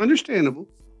 Understandable.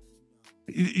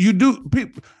 You do,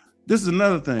 people. This is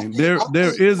another thing. There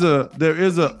is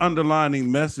a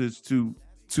underlining message to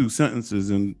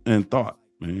sentences and thought,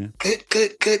 man.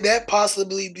 Could that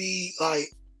possibly be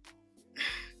like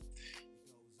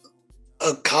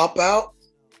a cop out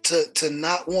to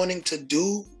not wanting to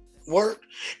do work?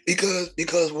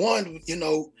 Because one,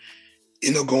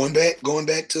 going back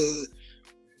to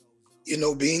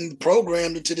being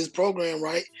programmed into this program,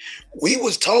 right? We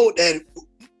was told that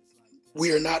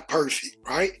we are not perfect,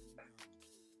 right?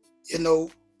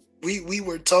 We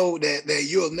were told that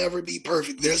you'll never be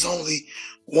perfect. There's only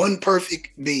one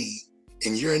perfect being,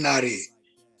 and you're not it,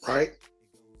 right?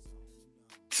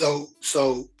 So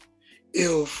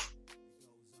if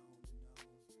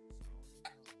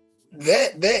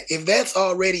if that's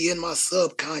already in my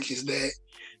subconscious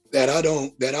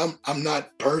that I'm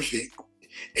not perfect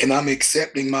and I'm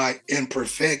accepting my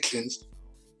imperfections,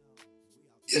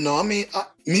 I mean,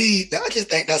 I just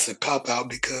think that's a cop out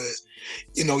because,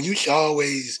 you should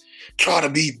always try to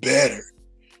be better.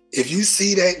 If you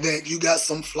see that you got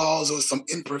some flaws or some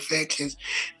imperfections,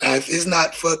 if it's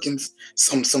not fucking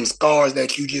some scars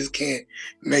that you just can't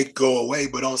make go away,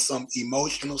 but on some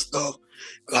emotional stuff,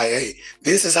 like, hey,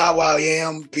 this is how I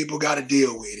am. People got to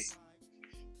deal with it.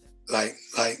 Like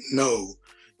no,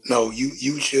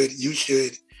 you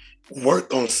should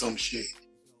work on some shit.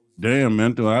 Damn,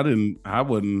 Mental, I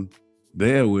wasn't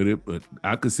there with it, but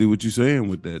I could see what you're saying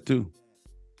with that too.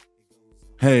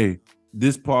 Hey,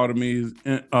 this part of me is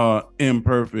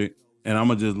imperfect, and I'm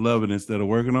gonna just love it instead of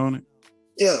working on it.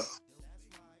 Yeah.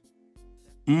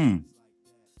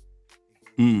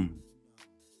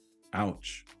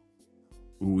 Ouch.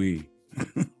 Ooh-wee.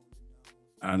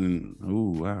 I didn't.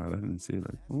 Ooh, wow! I didn't see it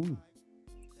like. Ooh.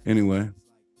 Anyway,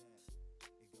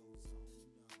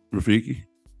 Rafiki.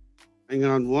 Hang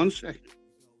on 1 second.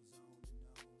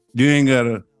 You ain't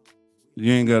gotta.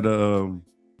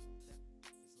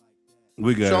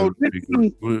 We got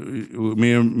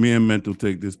me and Mental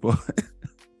take this part.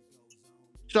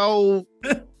 So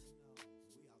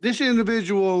this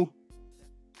individual.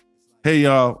 Hey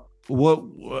y'all, what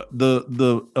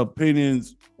the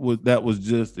opinions that was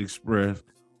just expressed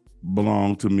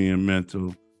belong to me and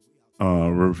Mental.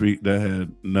 Rafik, that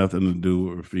had nothing to do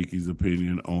with Rafiki's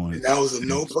opinion on. And that was a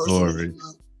no person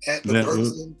at the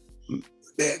person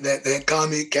that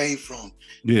comment came from.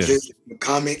 Yes. Just the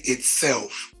comment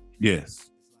itself.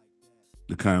 Yes.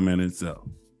 The comment itself.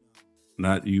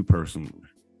 Not you personally.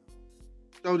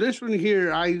 So this one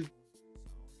here, I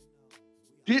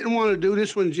didn't want to do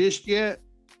this one just yet,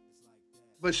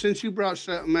 but since you brought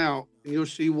something out, and you'll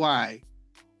see why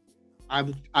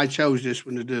I chose this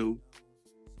one to do.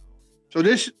 So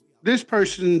this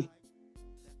person,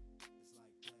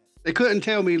 they couldn't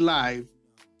tell me live,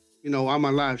 on my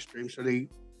live stream. So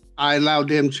I allowed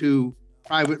them to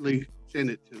privately send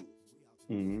it to me.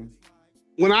 Mm-hmm.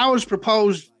 When I was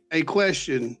proposed a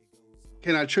question,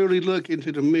 can I truly look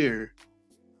into the mirror?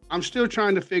 I'm still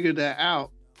trying to figure that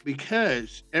out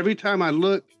because every time I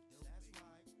look,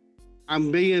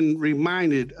 I'm being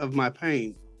reminded of my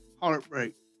pain,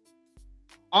 heartbreak.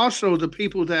 Also, the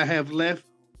people that have left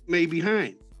me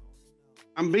behind.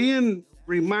 I'm being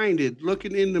reminded,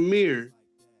 looking in the mirror,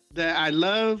 that I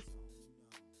love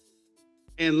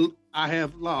and I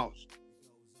have lost.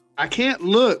 I can't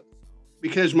look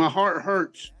because my heart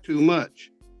hurts too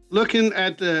much. Looking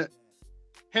at the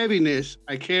heaviness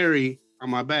I carry on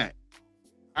my back.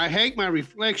 I hate my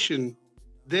reflection.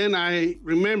 Then I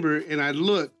remember and I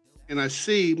look and I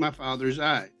see my father's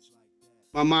eyes,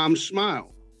 my mom's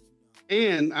smile.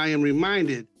 And I am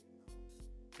reminded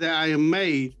that I am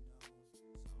made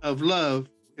of love,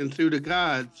 and through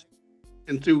God's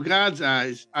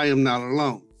eyes, I am not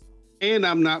alone, and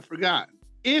I'm not forgotten.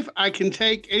 If I can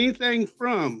take anything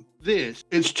from this,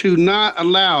 it's to not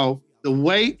allow the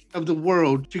weight of the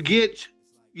world to get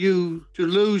you to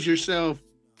lose yourself.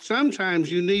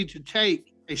 Sometimes you need to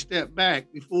take a step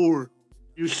back before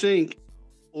you sink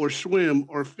or swim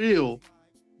or feel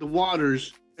the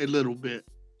waters a little bit.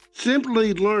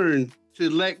 Simply learn to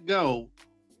let go,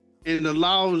 and the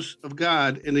laws of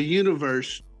God and the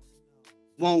universe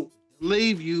won't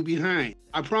leave you behind.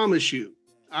 I promise you,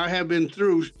 I have been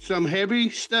through some heavy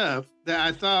stuff that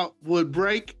I thought would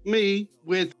break me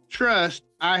with trust.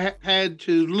 I had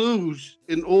to lose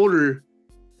in order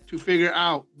to figure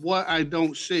out what I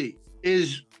don't see.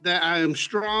 Is that I am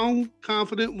strong,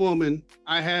 confident woman.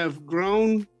 I have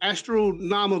grown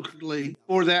astronomically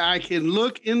for that I can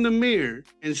look in the mirror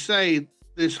and say,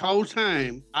 this whole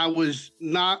time, I was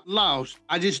not lost.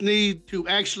 I just need to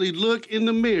actually look in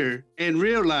the mirror and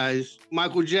realize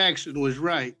Michael Jackson was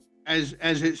right, as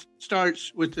it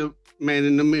starts with the man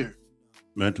in the mirror.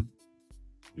 Mental,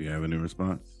 do you have any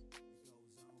response?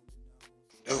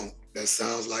 No, that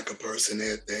sounds like a person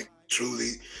that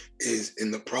truly is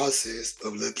in the process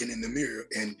of looking in the mirror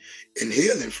and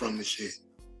healing from the shit.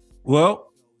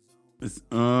 Well, it's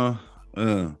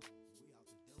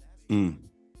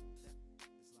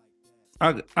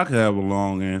I could have a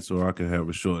long answer or I could have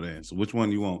a short answer. Which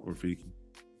one you want, Rafiki?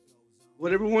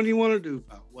 Whatever one you want to do,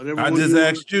 pal. Whatever. I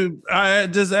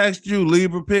just asked you,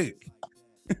 Libra pick.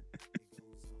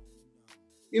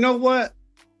 You know what?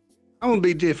 I'm gonna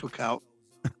be difficult.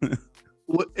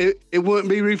 It wouldn't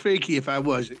be Rafiki if I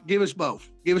wasn't. Give us both.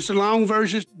 Give us the long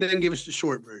version, then give us the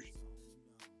short version.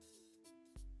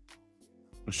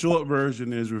 short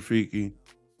version is, Rafiki,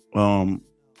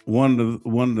 one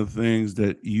of the things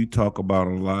that you talk about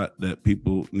a lot that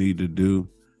people need to do,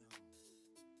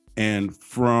 and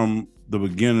from the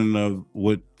beginning of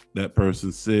what that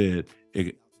person said,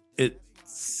 it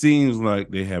seems like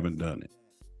they haven't done it,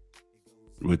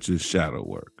 which is shadow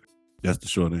work. That's the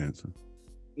short answer.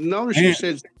 Notice you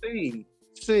said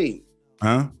sing.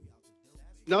 Huh?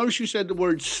 Notice you said the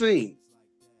word sing.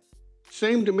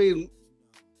 Seemed to me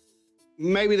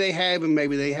maybe they have and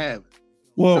maybe they haven't.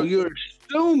 Well, so you're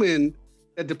assuming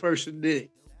that the person did.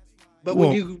 But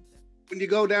when you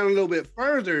go down a little bit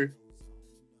further,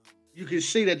 you can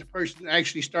see that the person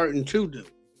actually starting to do.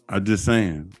 I'm just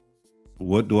saying,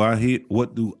 what do I hear?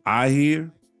 What do I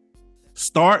hear?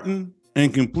 Starting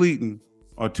and completing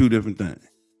are two different things.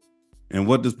 And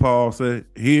what does Paul say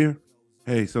here?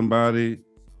 Hey, somebody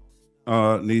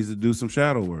needs to do some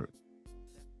shadow work.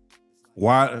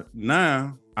 Why?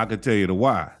 Now I can tell you the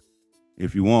why,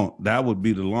 if you want. That would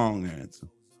be the long answer.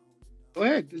 Go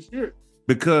ahead, let's hear it.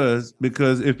 Because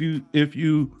if you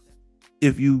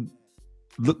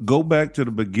go back to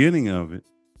the beginning of it,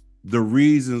 the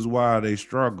reasons why they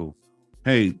struggle.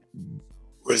 Hey,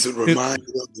 was it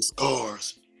reminding of the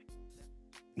scars?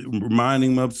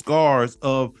 Reminding them of scars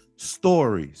of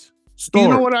stories. Do you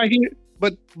know what I hear?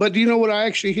 But do you know what I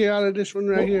actually hear out of this one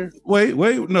right here? Wait,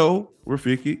 no,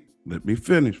 Rafiki, let me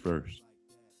finish first.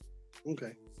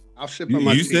 Okay, I'll sip on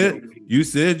my You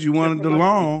said you wanted the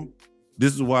long.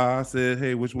 This is why I said,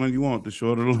 hey, which one you want, the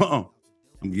short or the long?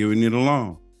 I'm giving you the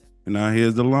long. And now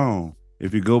here's the long.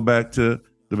 If you go back to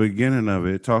the beginning of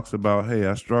it, it talks about, hey,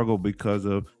 I struggle because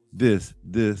of this,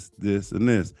 and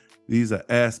this. These are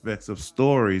aspects of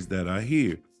stories that I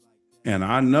hear. And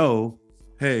I know,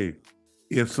 hey,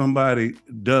 if somebody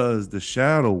does the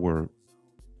shadow work,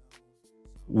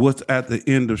 what's at the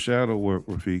end of shadow work,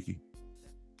 Rafiki?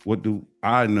 What do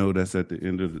I know that's at the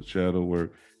end of the shadow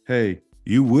work? Hey,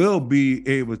 you will be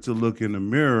able to look in the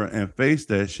mirror and face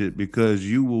that shit, because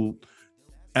you will,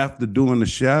 after doing the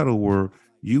shadow work,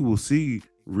 you will see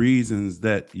reasons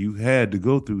that you had to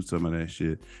go through some of that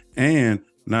shit. And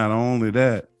not only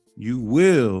that, you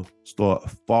will start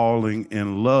falling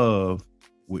in love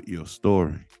with your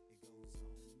story.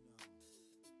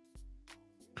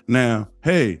 Now,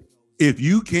 hey, if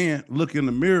you can't look in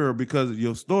the mirror because of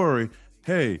your story,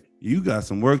 hey, you got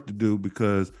some work to do,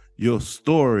 because your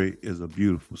story is a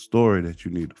beautiful story that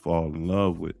you need to fall in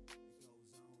love with.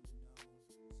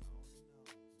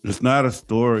 It's not a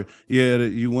story,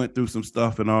 that you went through some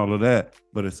stuff and all of that,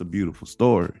 but it's a beautiful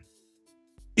story.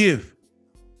 If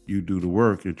you do the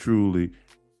work and truly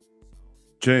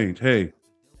change. Hey,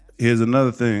 here's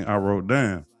another thing I wrote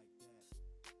down.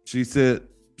 She said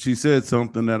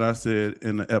something that I said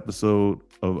in the episode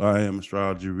of I Am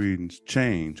Astrology Readings,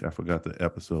 Change. I forgot the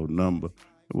episode number.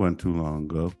 It wasn't too long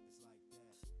ago.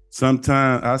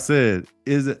 Sometime I said,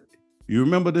 you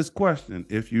remember this question?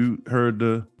 If you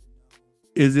heard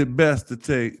is it best to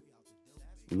take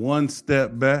one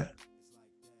step back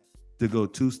to go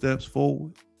two steps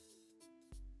forward?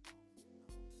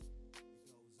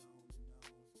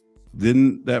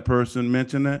 Didn't that person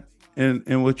mention that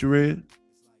in what you read?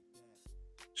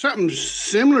 Something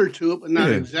similar to it, but not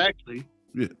exactly.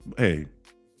 Yeah. Hey,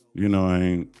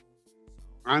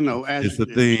 I know. It's a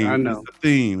theme. I know.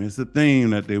 It's a theme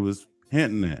that they was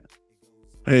hinting at.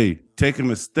 Hey, taking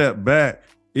a step back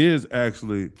is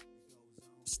actually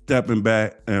stepping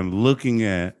back and looking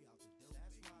at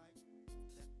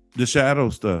the shadow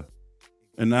stuff,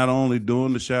 and not only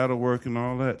doing the shadow work and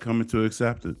all that, coming to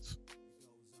acceptance,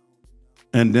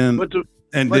 and then the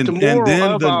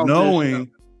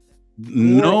knowing.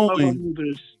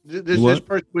 This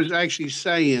person was actually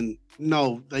saying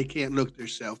no, they can't look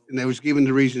themselves, and they was giving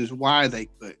the reasons why they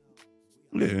couldn't.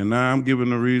 Yeah, and now I'm giving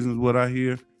the reasons what I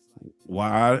hear,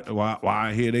 why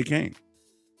I hear they can't.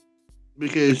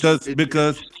 Because some of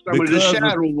the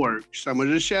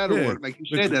shadow work, like you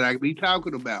said, that I could be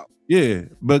talking about. Yeah,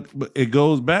 but it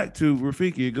goes back to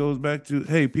Rafiki. It goes back to,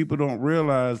 hey, people don't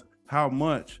realize how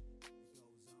much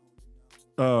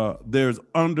there's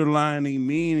underlining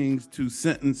meanings to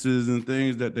sentences and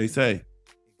things that they say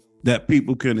that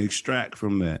people can extract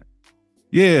from that.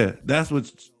 Yeah, that's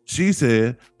what she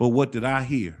said, but what did I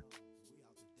hear?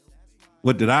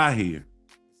 What did I hear?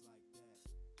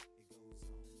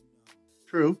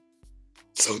 True.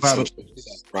 So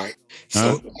right.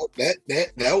 So that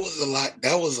was a lot.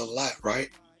 That was a lot, right?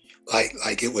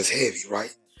 Like it was heavy,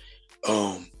 right?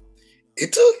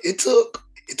 It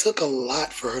took a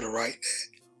lot for her to write that.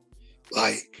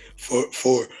 Like for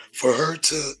her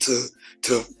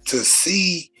to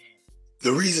see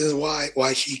the reasons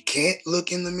why she can't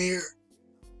look in the mirror.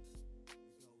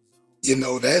 You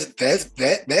know,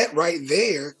 that right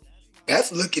there,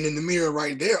 that's looking in the mirror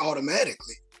right there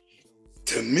automatically.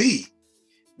 To me,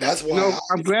 that's why. No,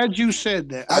 I'm glad you said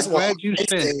that. That's I'm why glad you I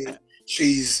said say that.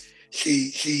 she's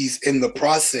in the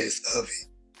process of it.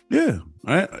 Yeah.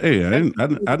 I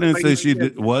didn't say she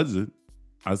wasn't.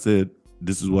 I said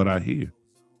this is what I hear.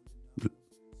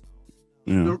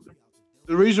 Yeah.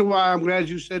 The reason why I'm glad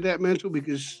you said that, Mental,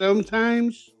 because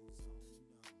sometimes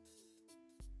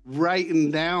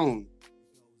writing down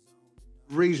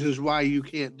reasons why you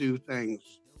can't do things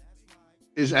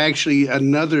is actually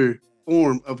another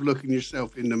form of looking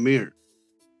yourself in the mirror.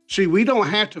 See, we don't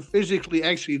have to physically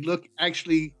look,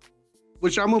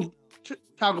 which I'm going to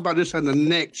talk about this on the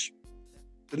next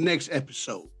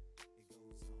episode.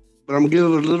 But I'm going to give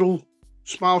a little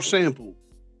small sample.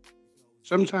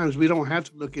 Sometimes we don't have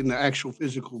to look in the actual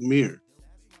physical mirror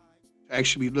to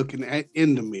actually be looking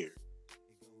in the mirror.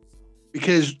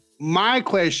 Because my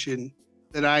question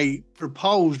that I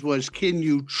proposed was, can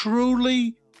you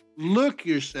truly look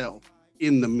yourself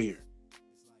in the mirror?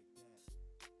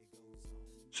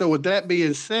 So with that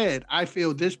being said, I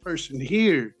feel this person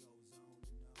here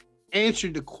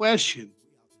answered the question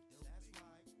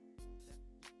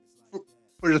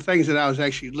for the things that I was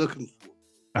actually looking for.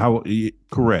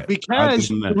 Correct. Because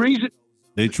the reason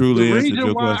they truly answered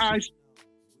your question.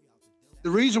 The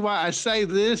reason why I say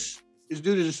this is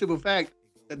due to the simple fact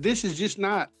that this is just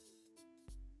not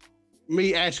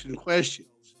me asking questions.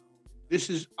 This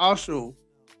is also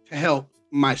to help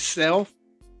myself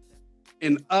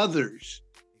and others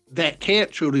that can't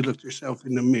truly look themselves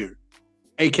in the mirror,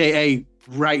 AKA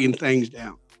writing things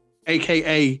down,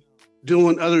 AKA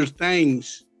doing other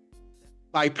things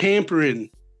by pampering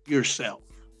yourself,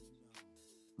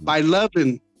 by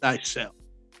loving thyself.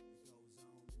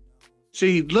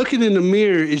 See, looking in the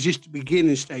mirror is just the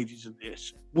beginning stages of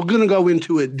this. We're going to go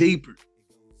into it deeper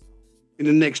in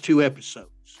the next 2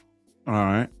 episodes. All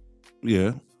right.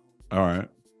 Yeah. All right.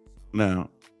 Now,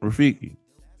 Rafiki,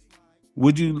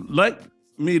 would you like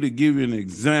me to give you an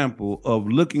example of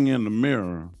looking in the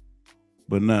mirror,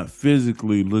 but not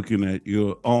physically looking at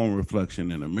your own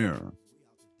reflection in the mirror?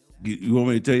 You want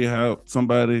me to tell you how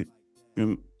somebody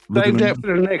can save that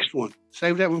for the next one?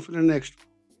 Save that one for the next one.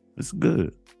 It's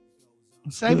good.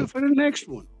 Save it for the next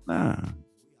one. Nah.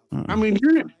 I mean,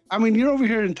 you're over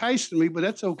here enticing me, but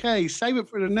that's okay. Save it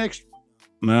for the next one.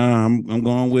 Nah, I'm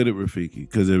going with it, Rafiki,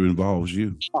 because it involves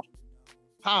you.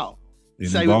 How?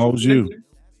 It involves you.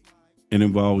 It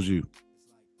involves you.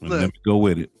 Look, let me go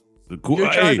with it.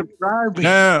 You're trying to bribe me.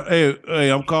 Yeah,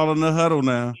 hey, I'm calling the huddle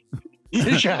now.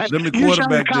 Let me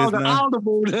quarterback this now.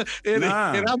 Audible, and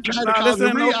I'm trying to call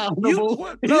the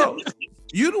audible. No,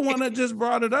 you the one that just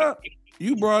brought it up.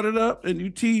 You brought it up and you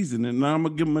teasing, and now I'm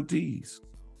gonna give him a tease.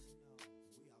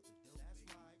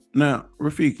 Now,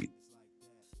 Rafiki,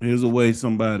 here's a way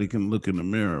somebody can look in the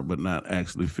mirror, but not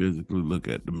actually physically look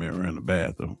at the mirror in the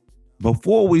bathroom.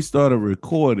 Before we started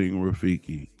recording,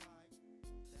 Rafiki,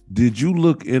 did you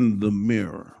look in the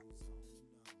mirror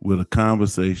with a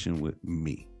conversation with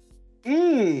me?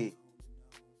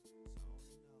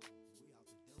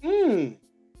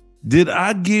 Did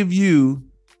I give you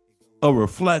a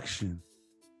reflection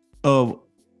of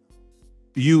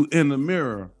you in the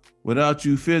mirror without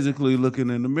you physically looking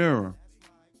in the mirror?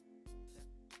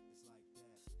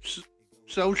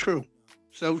 So true.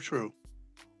 So true.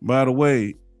 By the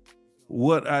way,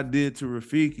 what I did to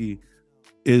Rafiki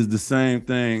is the same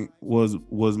thing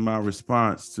was my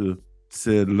response to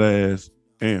said last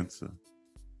answer.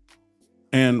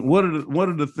 And one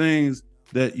of the things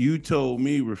that you told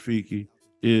me, Rafiki,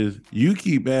 is you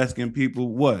keep asking people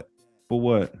what? For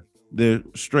what? Their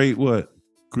straight what?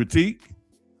 Critique?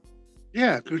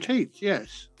 Yeah, critique,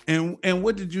 yes. And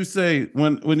what did you say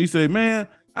when you say, man,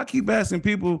 I keep asking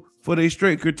people for their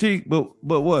straight critique, but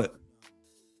what?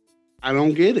 I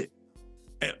don't get it.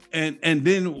 And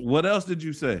then what else did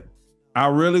you say? I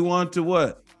really want to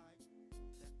what?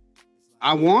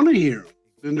 I want to hear them.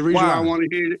 And the reason why? I want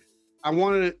to hear it,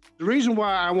 the reason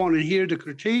why I want to hear the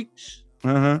critiques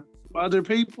from other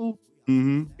people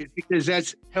is because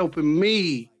that's helping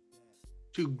me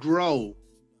to grow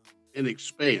and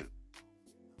expand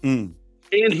and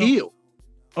heal.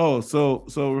 Oh, so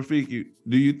Rafiki,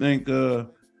 do you think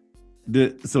did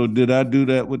I do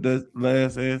that with that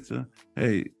last answer?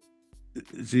 Hey,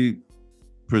 she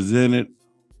presented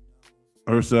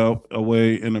herself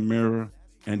away in the mirror,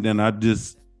 and then I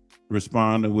just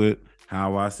responded with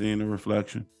how I seen the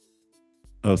reflection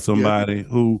of somebody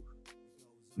who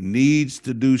needs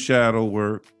to do shadow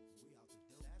work,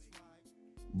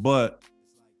 but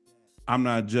I'm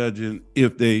not judging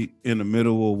if they in the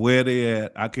middle of where they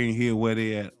at. I can't hear where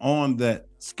they at on that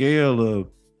scale of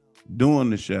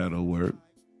doing the shadow work,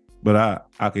 but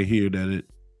I can hear that it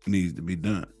needs to be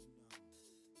done.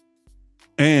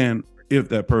 And if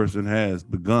that person has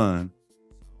begun,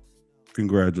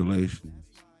 congratulations.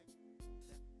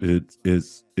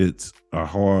 It's a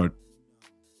hard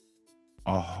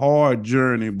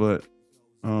journey, but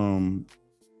in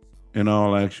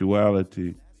all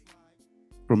actuality,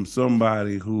 from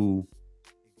somebody who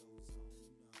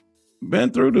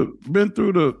been through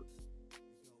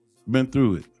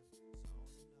it.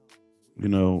 You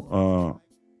know,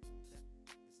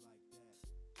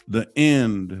 the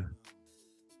end,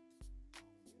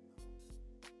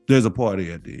 there's a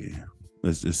party at the end,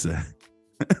 let's just say.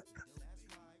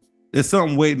 There's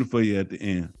something waiting for you at the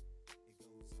end.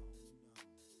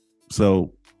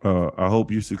 So I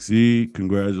hope you succeed.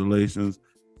 Congratulations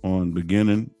on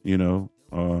beginning, you know.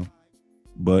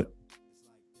 But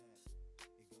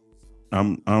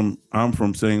I'm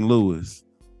from St. Louis.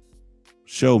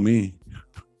 Show me.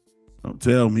 Don't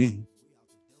tell me.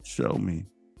 Show me.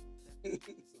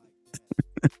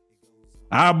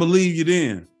 I believe you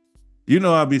then. You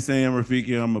know I be saying,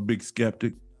 Rafiki, I'm a big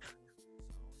skeptic.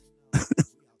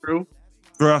 True.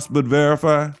 Trust but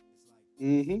verify.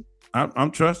 Mm-hmm. I'm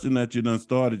trusting that you done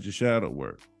started your shadow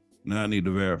work. Now I need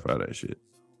to verify that shit.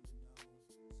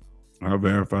 I'll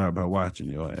verify by watching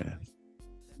your ass.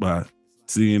 By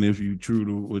seeing if you true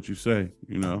to what you say,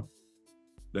 you know?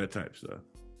 That type stuff.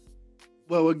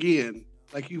 Well, again,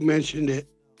 like you mentioned it,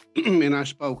 and I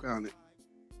spoke on it.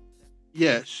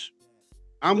 Yes,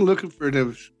 I'm looking for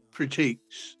those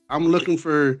critiques. I'm looking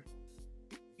for,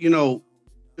 you know,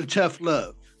 the tough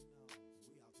love.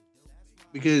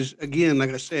 Because, again,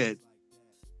 like I said,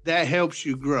 that helps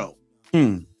you grow.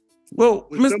 Well,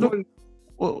 when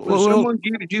someone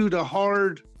gives you the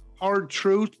hard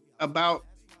truth about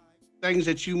things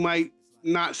that you might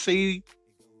not see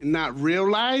and not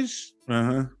realize,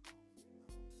 it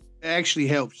actually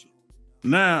helps you.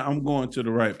 Now I'm going to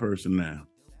the right person now,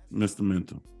 Mr.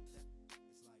 Mental.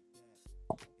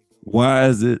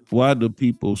 Why do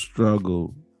people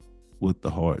struggle with the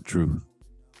hard truth?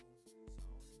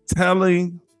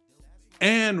 Telling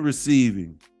and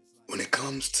receiving. When it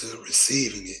comes to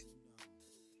receiving it,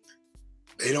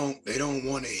 they don't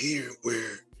want to hear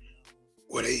where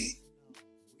they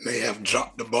may have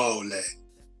dropped the ball at.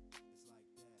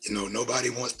 You know, nobody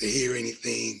wants to hear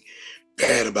anything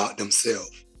bad about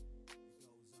themselves.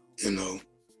 You know,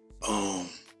 no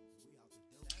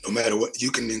matter what, you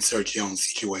can insert your own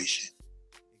situation,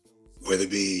 whether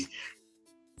it be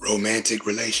romantic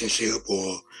relationship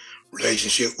or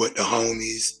relationship with the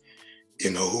homies,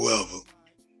 you know, whoever.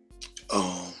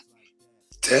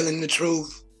 Telling the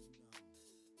truth,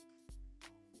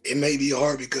 it may be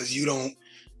hard because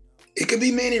it could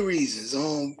be many reasons.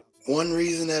 One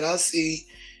reason that I see,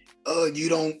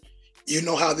 you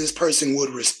know how this person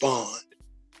would respond.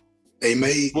 They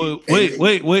may.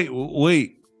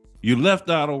 Wait. You left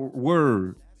out a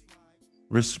word.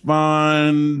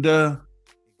 Respond.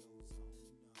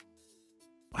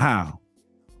 How?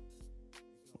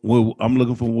 Well, I'm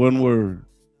looking for one word.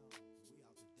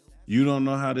 You don't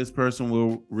know how this person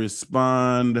will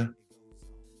respond.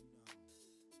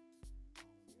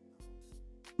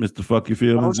 Mr. Fuck Your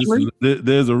Feelings.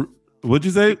 There's a, what'd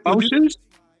you say? Emotions?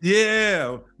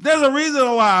 Yeah. There's a reason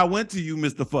why I went to you,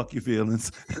 Mr. Fuck Your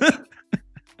Feelings.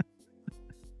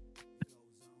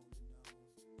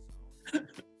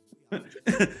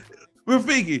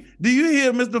 Rafiki, do you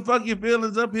hear Mr. Fuck Your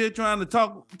Feelings up here trying to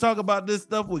talk about this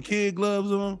stuff with kid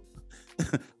gloves on?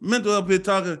 Mental up here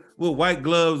talking with white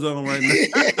gloves on right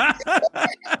now.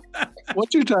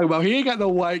 What you talking about? He ain't got no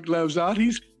white gloves on.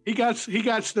 He got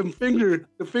some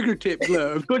fingertip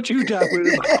gloves. What you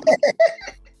talking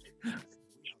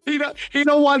about? He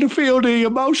don't want to feel the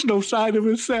emotional side of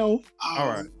himself.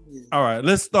 All right.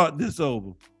 Let's start this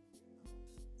over.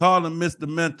 Call him Mr.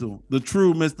 Mental, the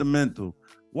true Mr. Mental.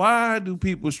 Why do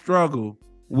people struggle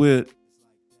with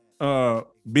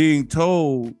being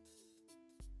told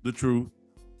the truth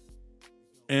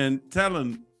and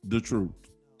telling the truth?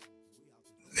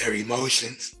 Their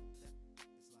emotions.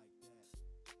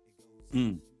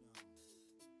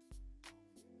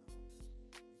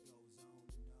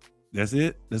 That's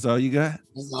it? That's all you got?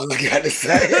 That's all I got to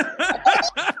say.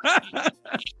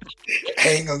 I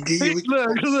ain't gonna give you.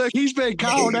 Look, he's been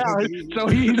called out. So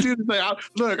he's just say,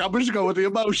 look, I'm just going with the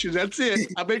emotions. That's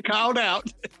it. I've been called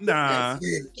out. Nah,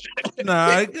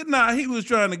 he was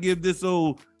trying to give this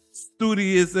old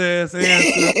studious ass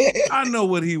answer. I know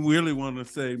what he really want to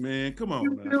say, man. Come on.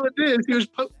 He was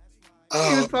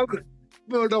poking.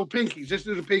 No, pinkies. Just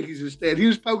do the pinkies instead. He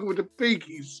was poking with the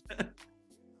pinkies.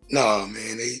 No,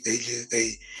 man,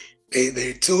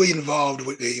 They're too involved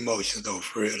with their emotions though,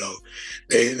 for real though.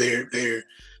 They're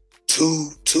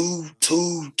too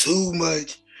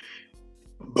much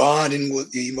bonding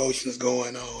with the emotions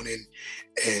going on,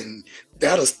 and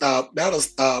that'll stop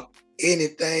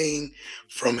anything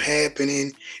from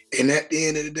happening. And at the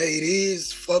end of the day, it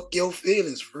is fuck your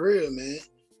feelings, for real, man.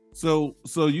 So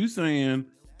you saying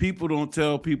people don't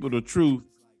tell people the truth?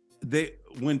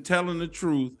 When telling the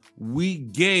truth, we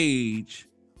gauge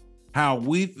how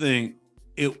we think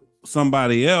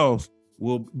somebody else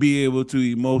will be able to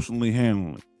emotionally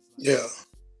handle it. Yeah,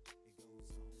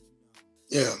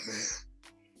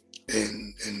 man,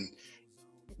 and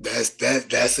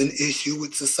that's an issue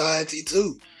with society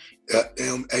too.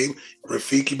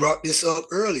 Rafiki brought this up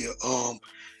earlier.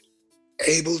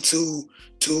 Able to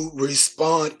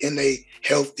respond in a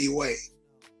healthy way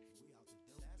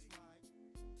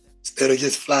instead of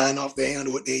just flying off the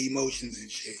handle with their emotions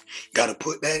and shit. Got to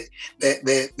put that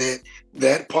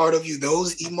part of you,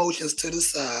 those emotions, to the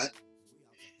side,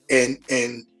 and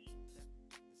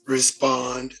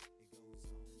respond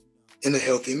in a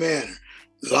healthy manner,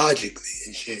 logically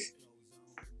and shit.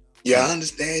 Yeah, I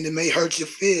understand it may hurt your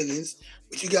feelings,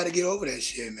 but you got to get over that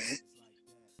shit, man.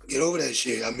 Get over that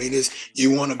shit. I mean,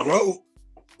 you want to grow.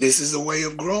 This is a way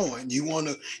of growing. You want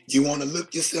to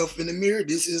look yourself in the mirror.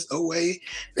 This is a way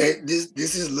that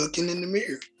this is looking in the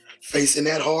mirror, facing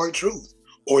that hard truth,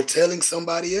 or telling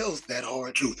somebody else that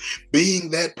hard truth, being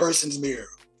that person's mirror.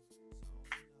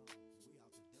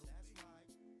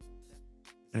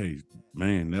 Hey,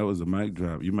 man, that was a mic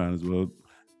drop. You might as well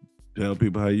tell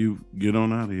people how you get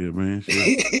on out of here, man.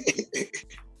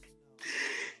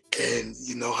 And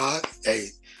you know how? Hey,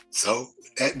 so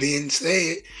that being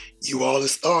said, you all the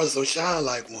stars, so shine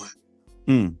like one.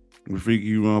 Rafiki,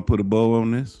 you want to put a bow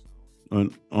on this?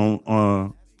 On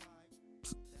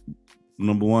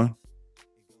number one?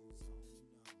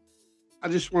 I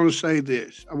just want to say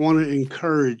this. I want to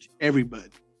encourage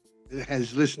everybody that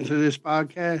has listened to this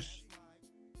podcast,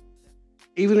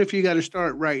 even if you got to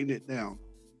start writing it down.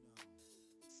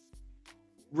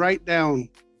 Write down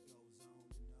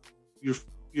your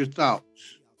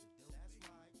thoughts.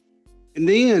 And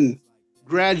then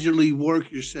gradually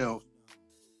work yourself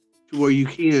to where you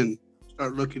can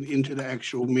start looking into the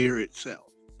actual mirror itself.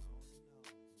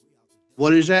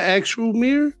 What is that actual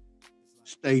mirror?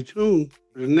 Stay tuned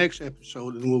for the next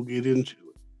episode and we'll get into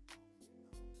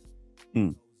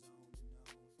it.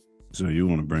 So you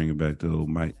want to bring it back to old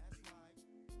Mike?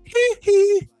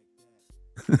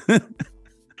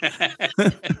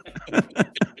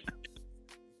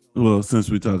 Well, since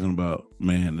we're talking about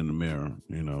man in the mirror,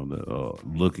 you know, the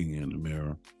looking in the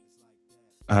mirror,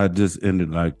 I just ended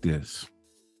like this.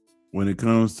 When it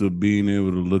comes to being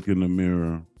able to look in the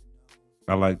mirror,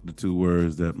 I like the two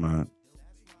words that my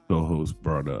co-host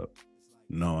brought up: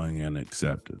 knowing and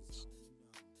acceptance.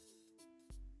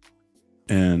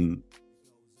 And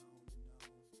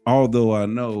although I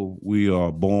know we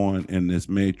are born in this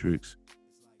matrix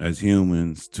as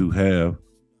humans to have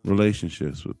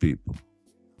relationships with people.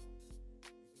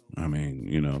 I mean,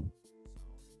 you know,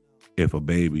 if a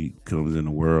baby comes in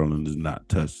the world and is not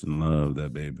touched and loved,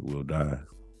 that baby will die.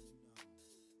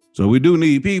 So we do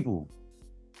need people.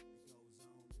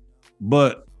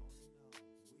 But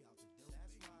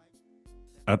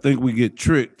I think we get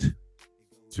tricked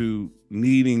to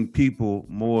needing people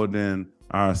more than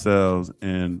ourselves,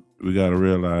 and we got to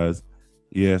realize,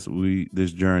 yes,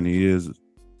 this journey is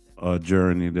a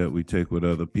journey that we take with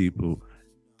other people.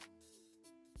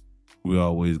 We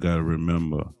always got to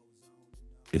remember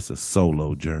it's a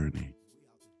solo journey.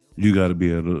 You got to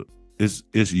be able to, it's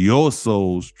your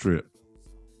soul's trip.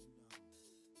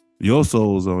 Your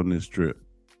soul's on this trip.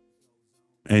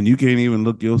 And you can't even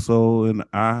look your soul in the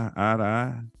eye to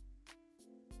eye.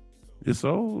 Your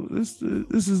soul, this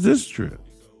is this trip.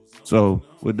 So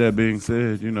with that being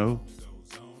said, you know,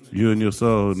 you and your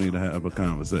soul need to have a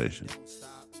conversation.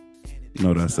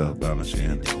 Know thyself, Donna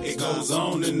Shannon. It goes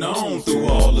on and on through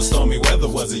all the stormy weather.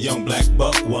 Was a young black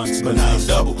buck once, but now I'm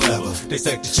double clever. They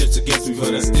stack the chips against me,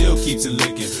 but I still keeps it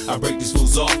licking. I break these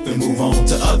fools off and move on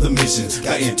to other missions.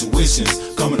 Got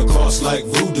intuitions coming across like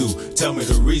voodoo. Tell me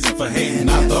the reason for hating,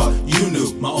 I thought you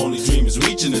knew. My only dream is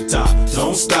reaching the top.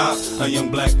 Don't stop, a young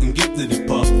black and gifted and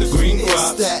puff the green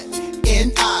crop. It's that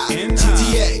N.I.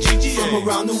 GTA, from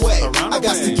around the way. I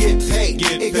got to get paid.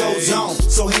 It goes on,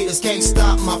 so haters can't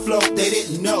stop my flow. They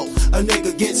didn't know a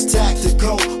nigga gets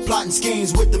tactical, plotting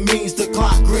schemes with the means to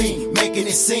clock green, making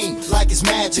it seem like it's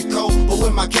magical. But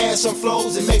when my cash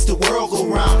flows, it makes the world go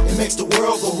round. It makes the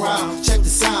world go round. Check the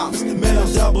sound, Mr. Mel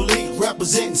Double E,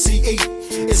 representing CE.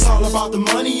 It's all about the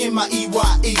money in my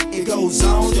EYE. It goes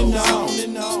on and on.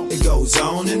 It goes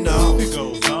on and on. It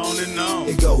goes on and on.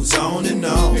 It goes on and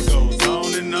on. It goes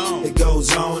on and on. It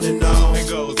goes on and on. It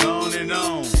goes on and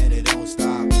on. And it don't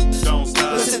stop. Don't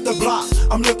stop. Let's hit the block.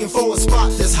 I'm looking for a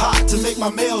spot that's hot to make my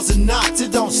meals and knots.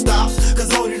 It don't stop,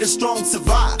 cause only the strong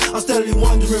survive. I'm steadily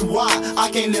wondering why I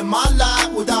can't live my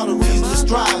life without a reason to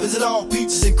strive. Is it all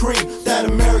peaches and cream? That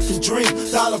American dream.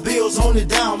 Dollar bills on it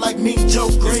down like Mean Joe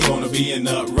Green. It's gonna be an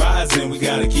uprising. We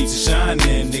gotta keep it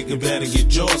shining. Nigga better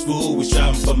get yours, fool. We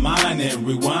striving for mine and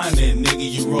rewinding. Nigga,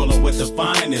 you rolling with the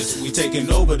finest. We taking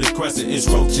over the crescent. It's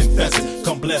roach infested.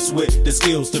 Come blessed with the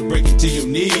skills to break it to your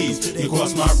knees. You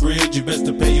cross my bridge, you best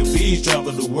to pay your fees.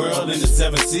 Travel the world in the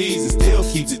 7 seas and still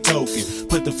keeps it token.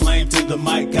 Put the flame to the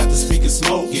mic, got the speaker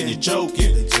smoking. You're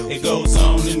choking. It goes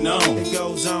on and on. It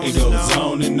goes on. It goes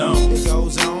on and on. It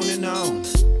goes on and on.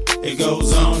 It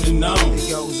goes on and on. It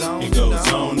goes on. It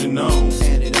goes on and on.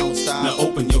 And it don't stop. Now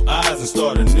open your eyes and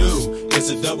start anew. It's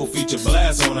a double feature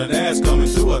blast on that ass coming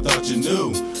through. I thought you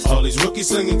knew. All these rookies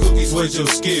slinging cookies, where's your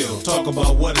skill? Talk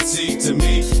about what it seems to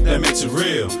me that makes it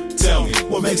real. Tell me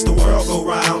what makes the world go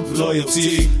round?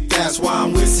 Loyalty. That's why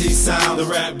I'm with C-Sound. The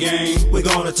rap game. We're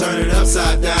gonna turn it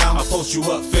upside down. I'll post you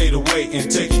up, fade away,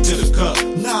 and take you to the cup.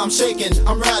 Now I'm shaking,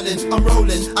 I'm riding, I'm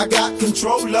rolling. I got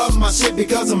control of my shit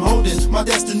because I'm holding my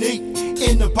destiny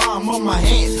in the palm of my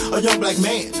hand. A young black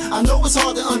man. I know it's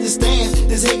hard to understand.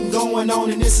 There's hating going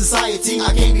on in this society.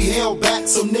 I can't be held back,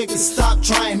 so niggas stop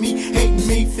trying me, hating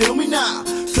me. Feel me now,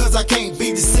 cause I can't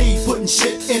be deceived. Putting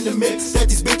shit in the mix that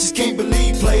these bitches can't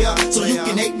believe, player. So you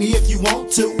can hate me if you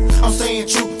want to. I'm staying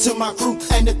true to my crew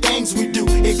and the things we do.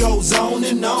 It goes on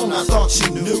and on. I thought you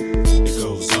knew. It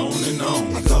goes on and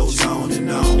on. It goes on and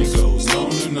on. It goes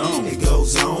on and on. It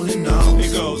goes on and on.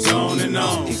 It goes on and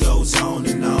on. It goes on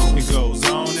and on. It goes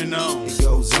on and on. It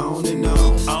goes on and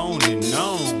on. On and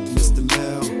on. Mr.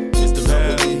 Mel, Mr.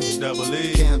 Mel, Double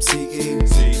E, Cam CE,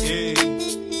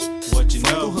 CE. What you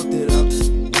Franco know? hooked it up.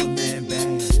 One man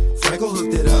band. Franco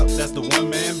hooked it up. That's the one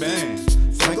man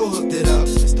band. Franco hooked it up.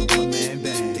 It's the one man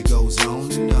band. It goes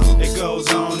on and on. It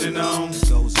goes on and on. It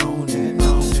goes on and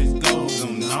on. It goes on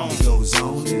and on. It goes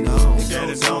on and on. It Yeah, it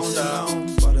goes don't on stop. and on.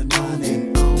 For the 9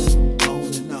 and on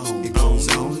and on. It goes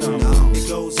on and on. It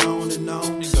goes on and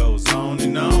on. It goes on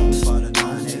and on. For the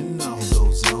 9 and on. It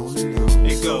goes on and on.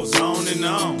 It goes on and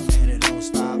on. And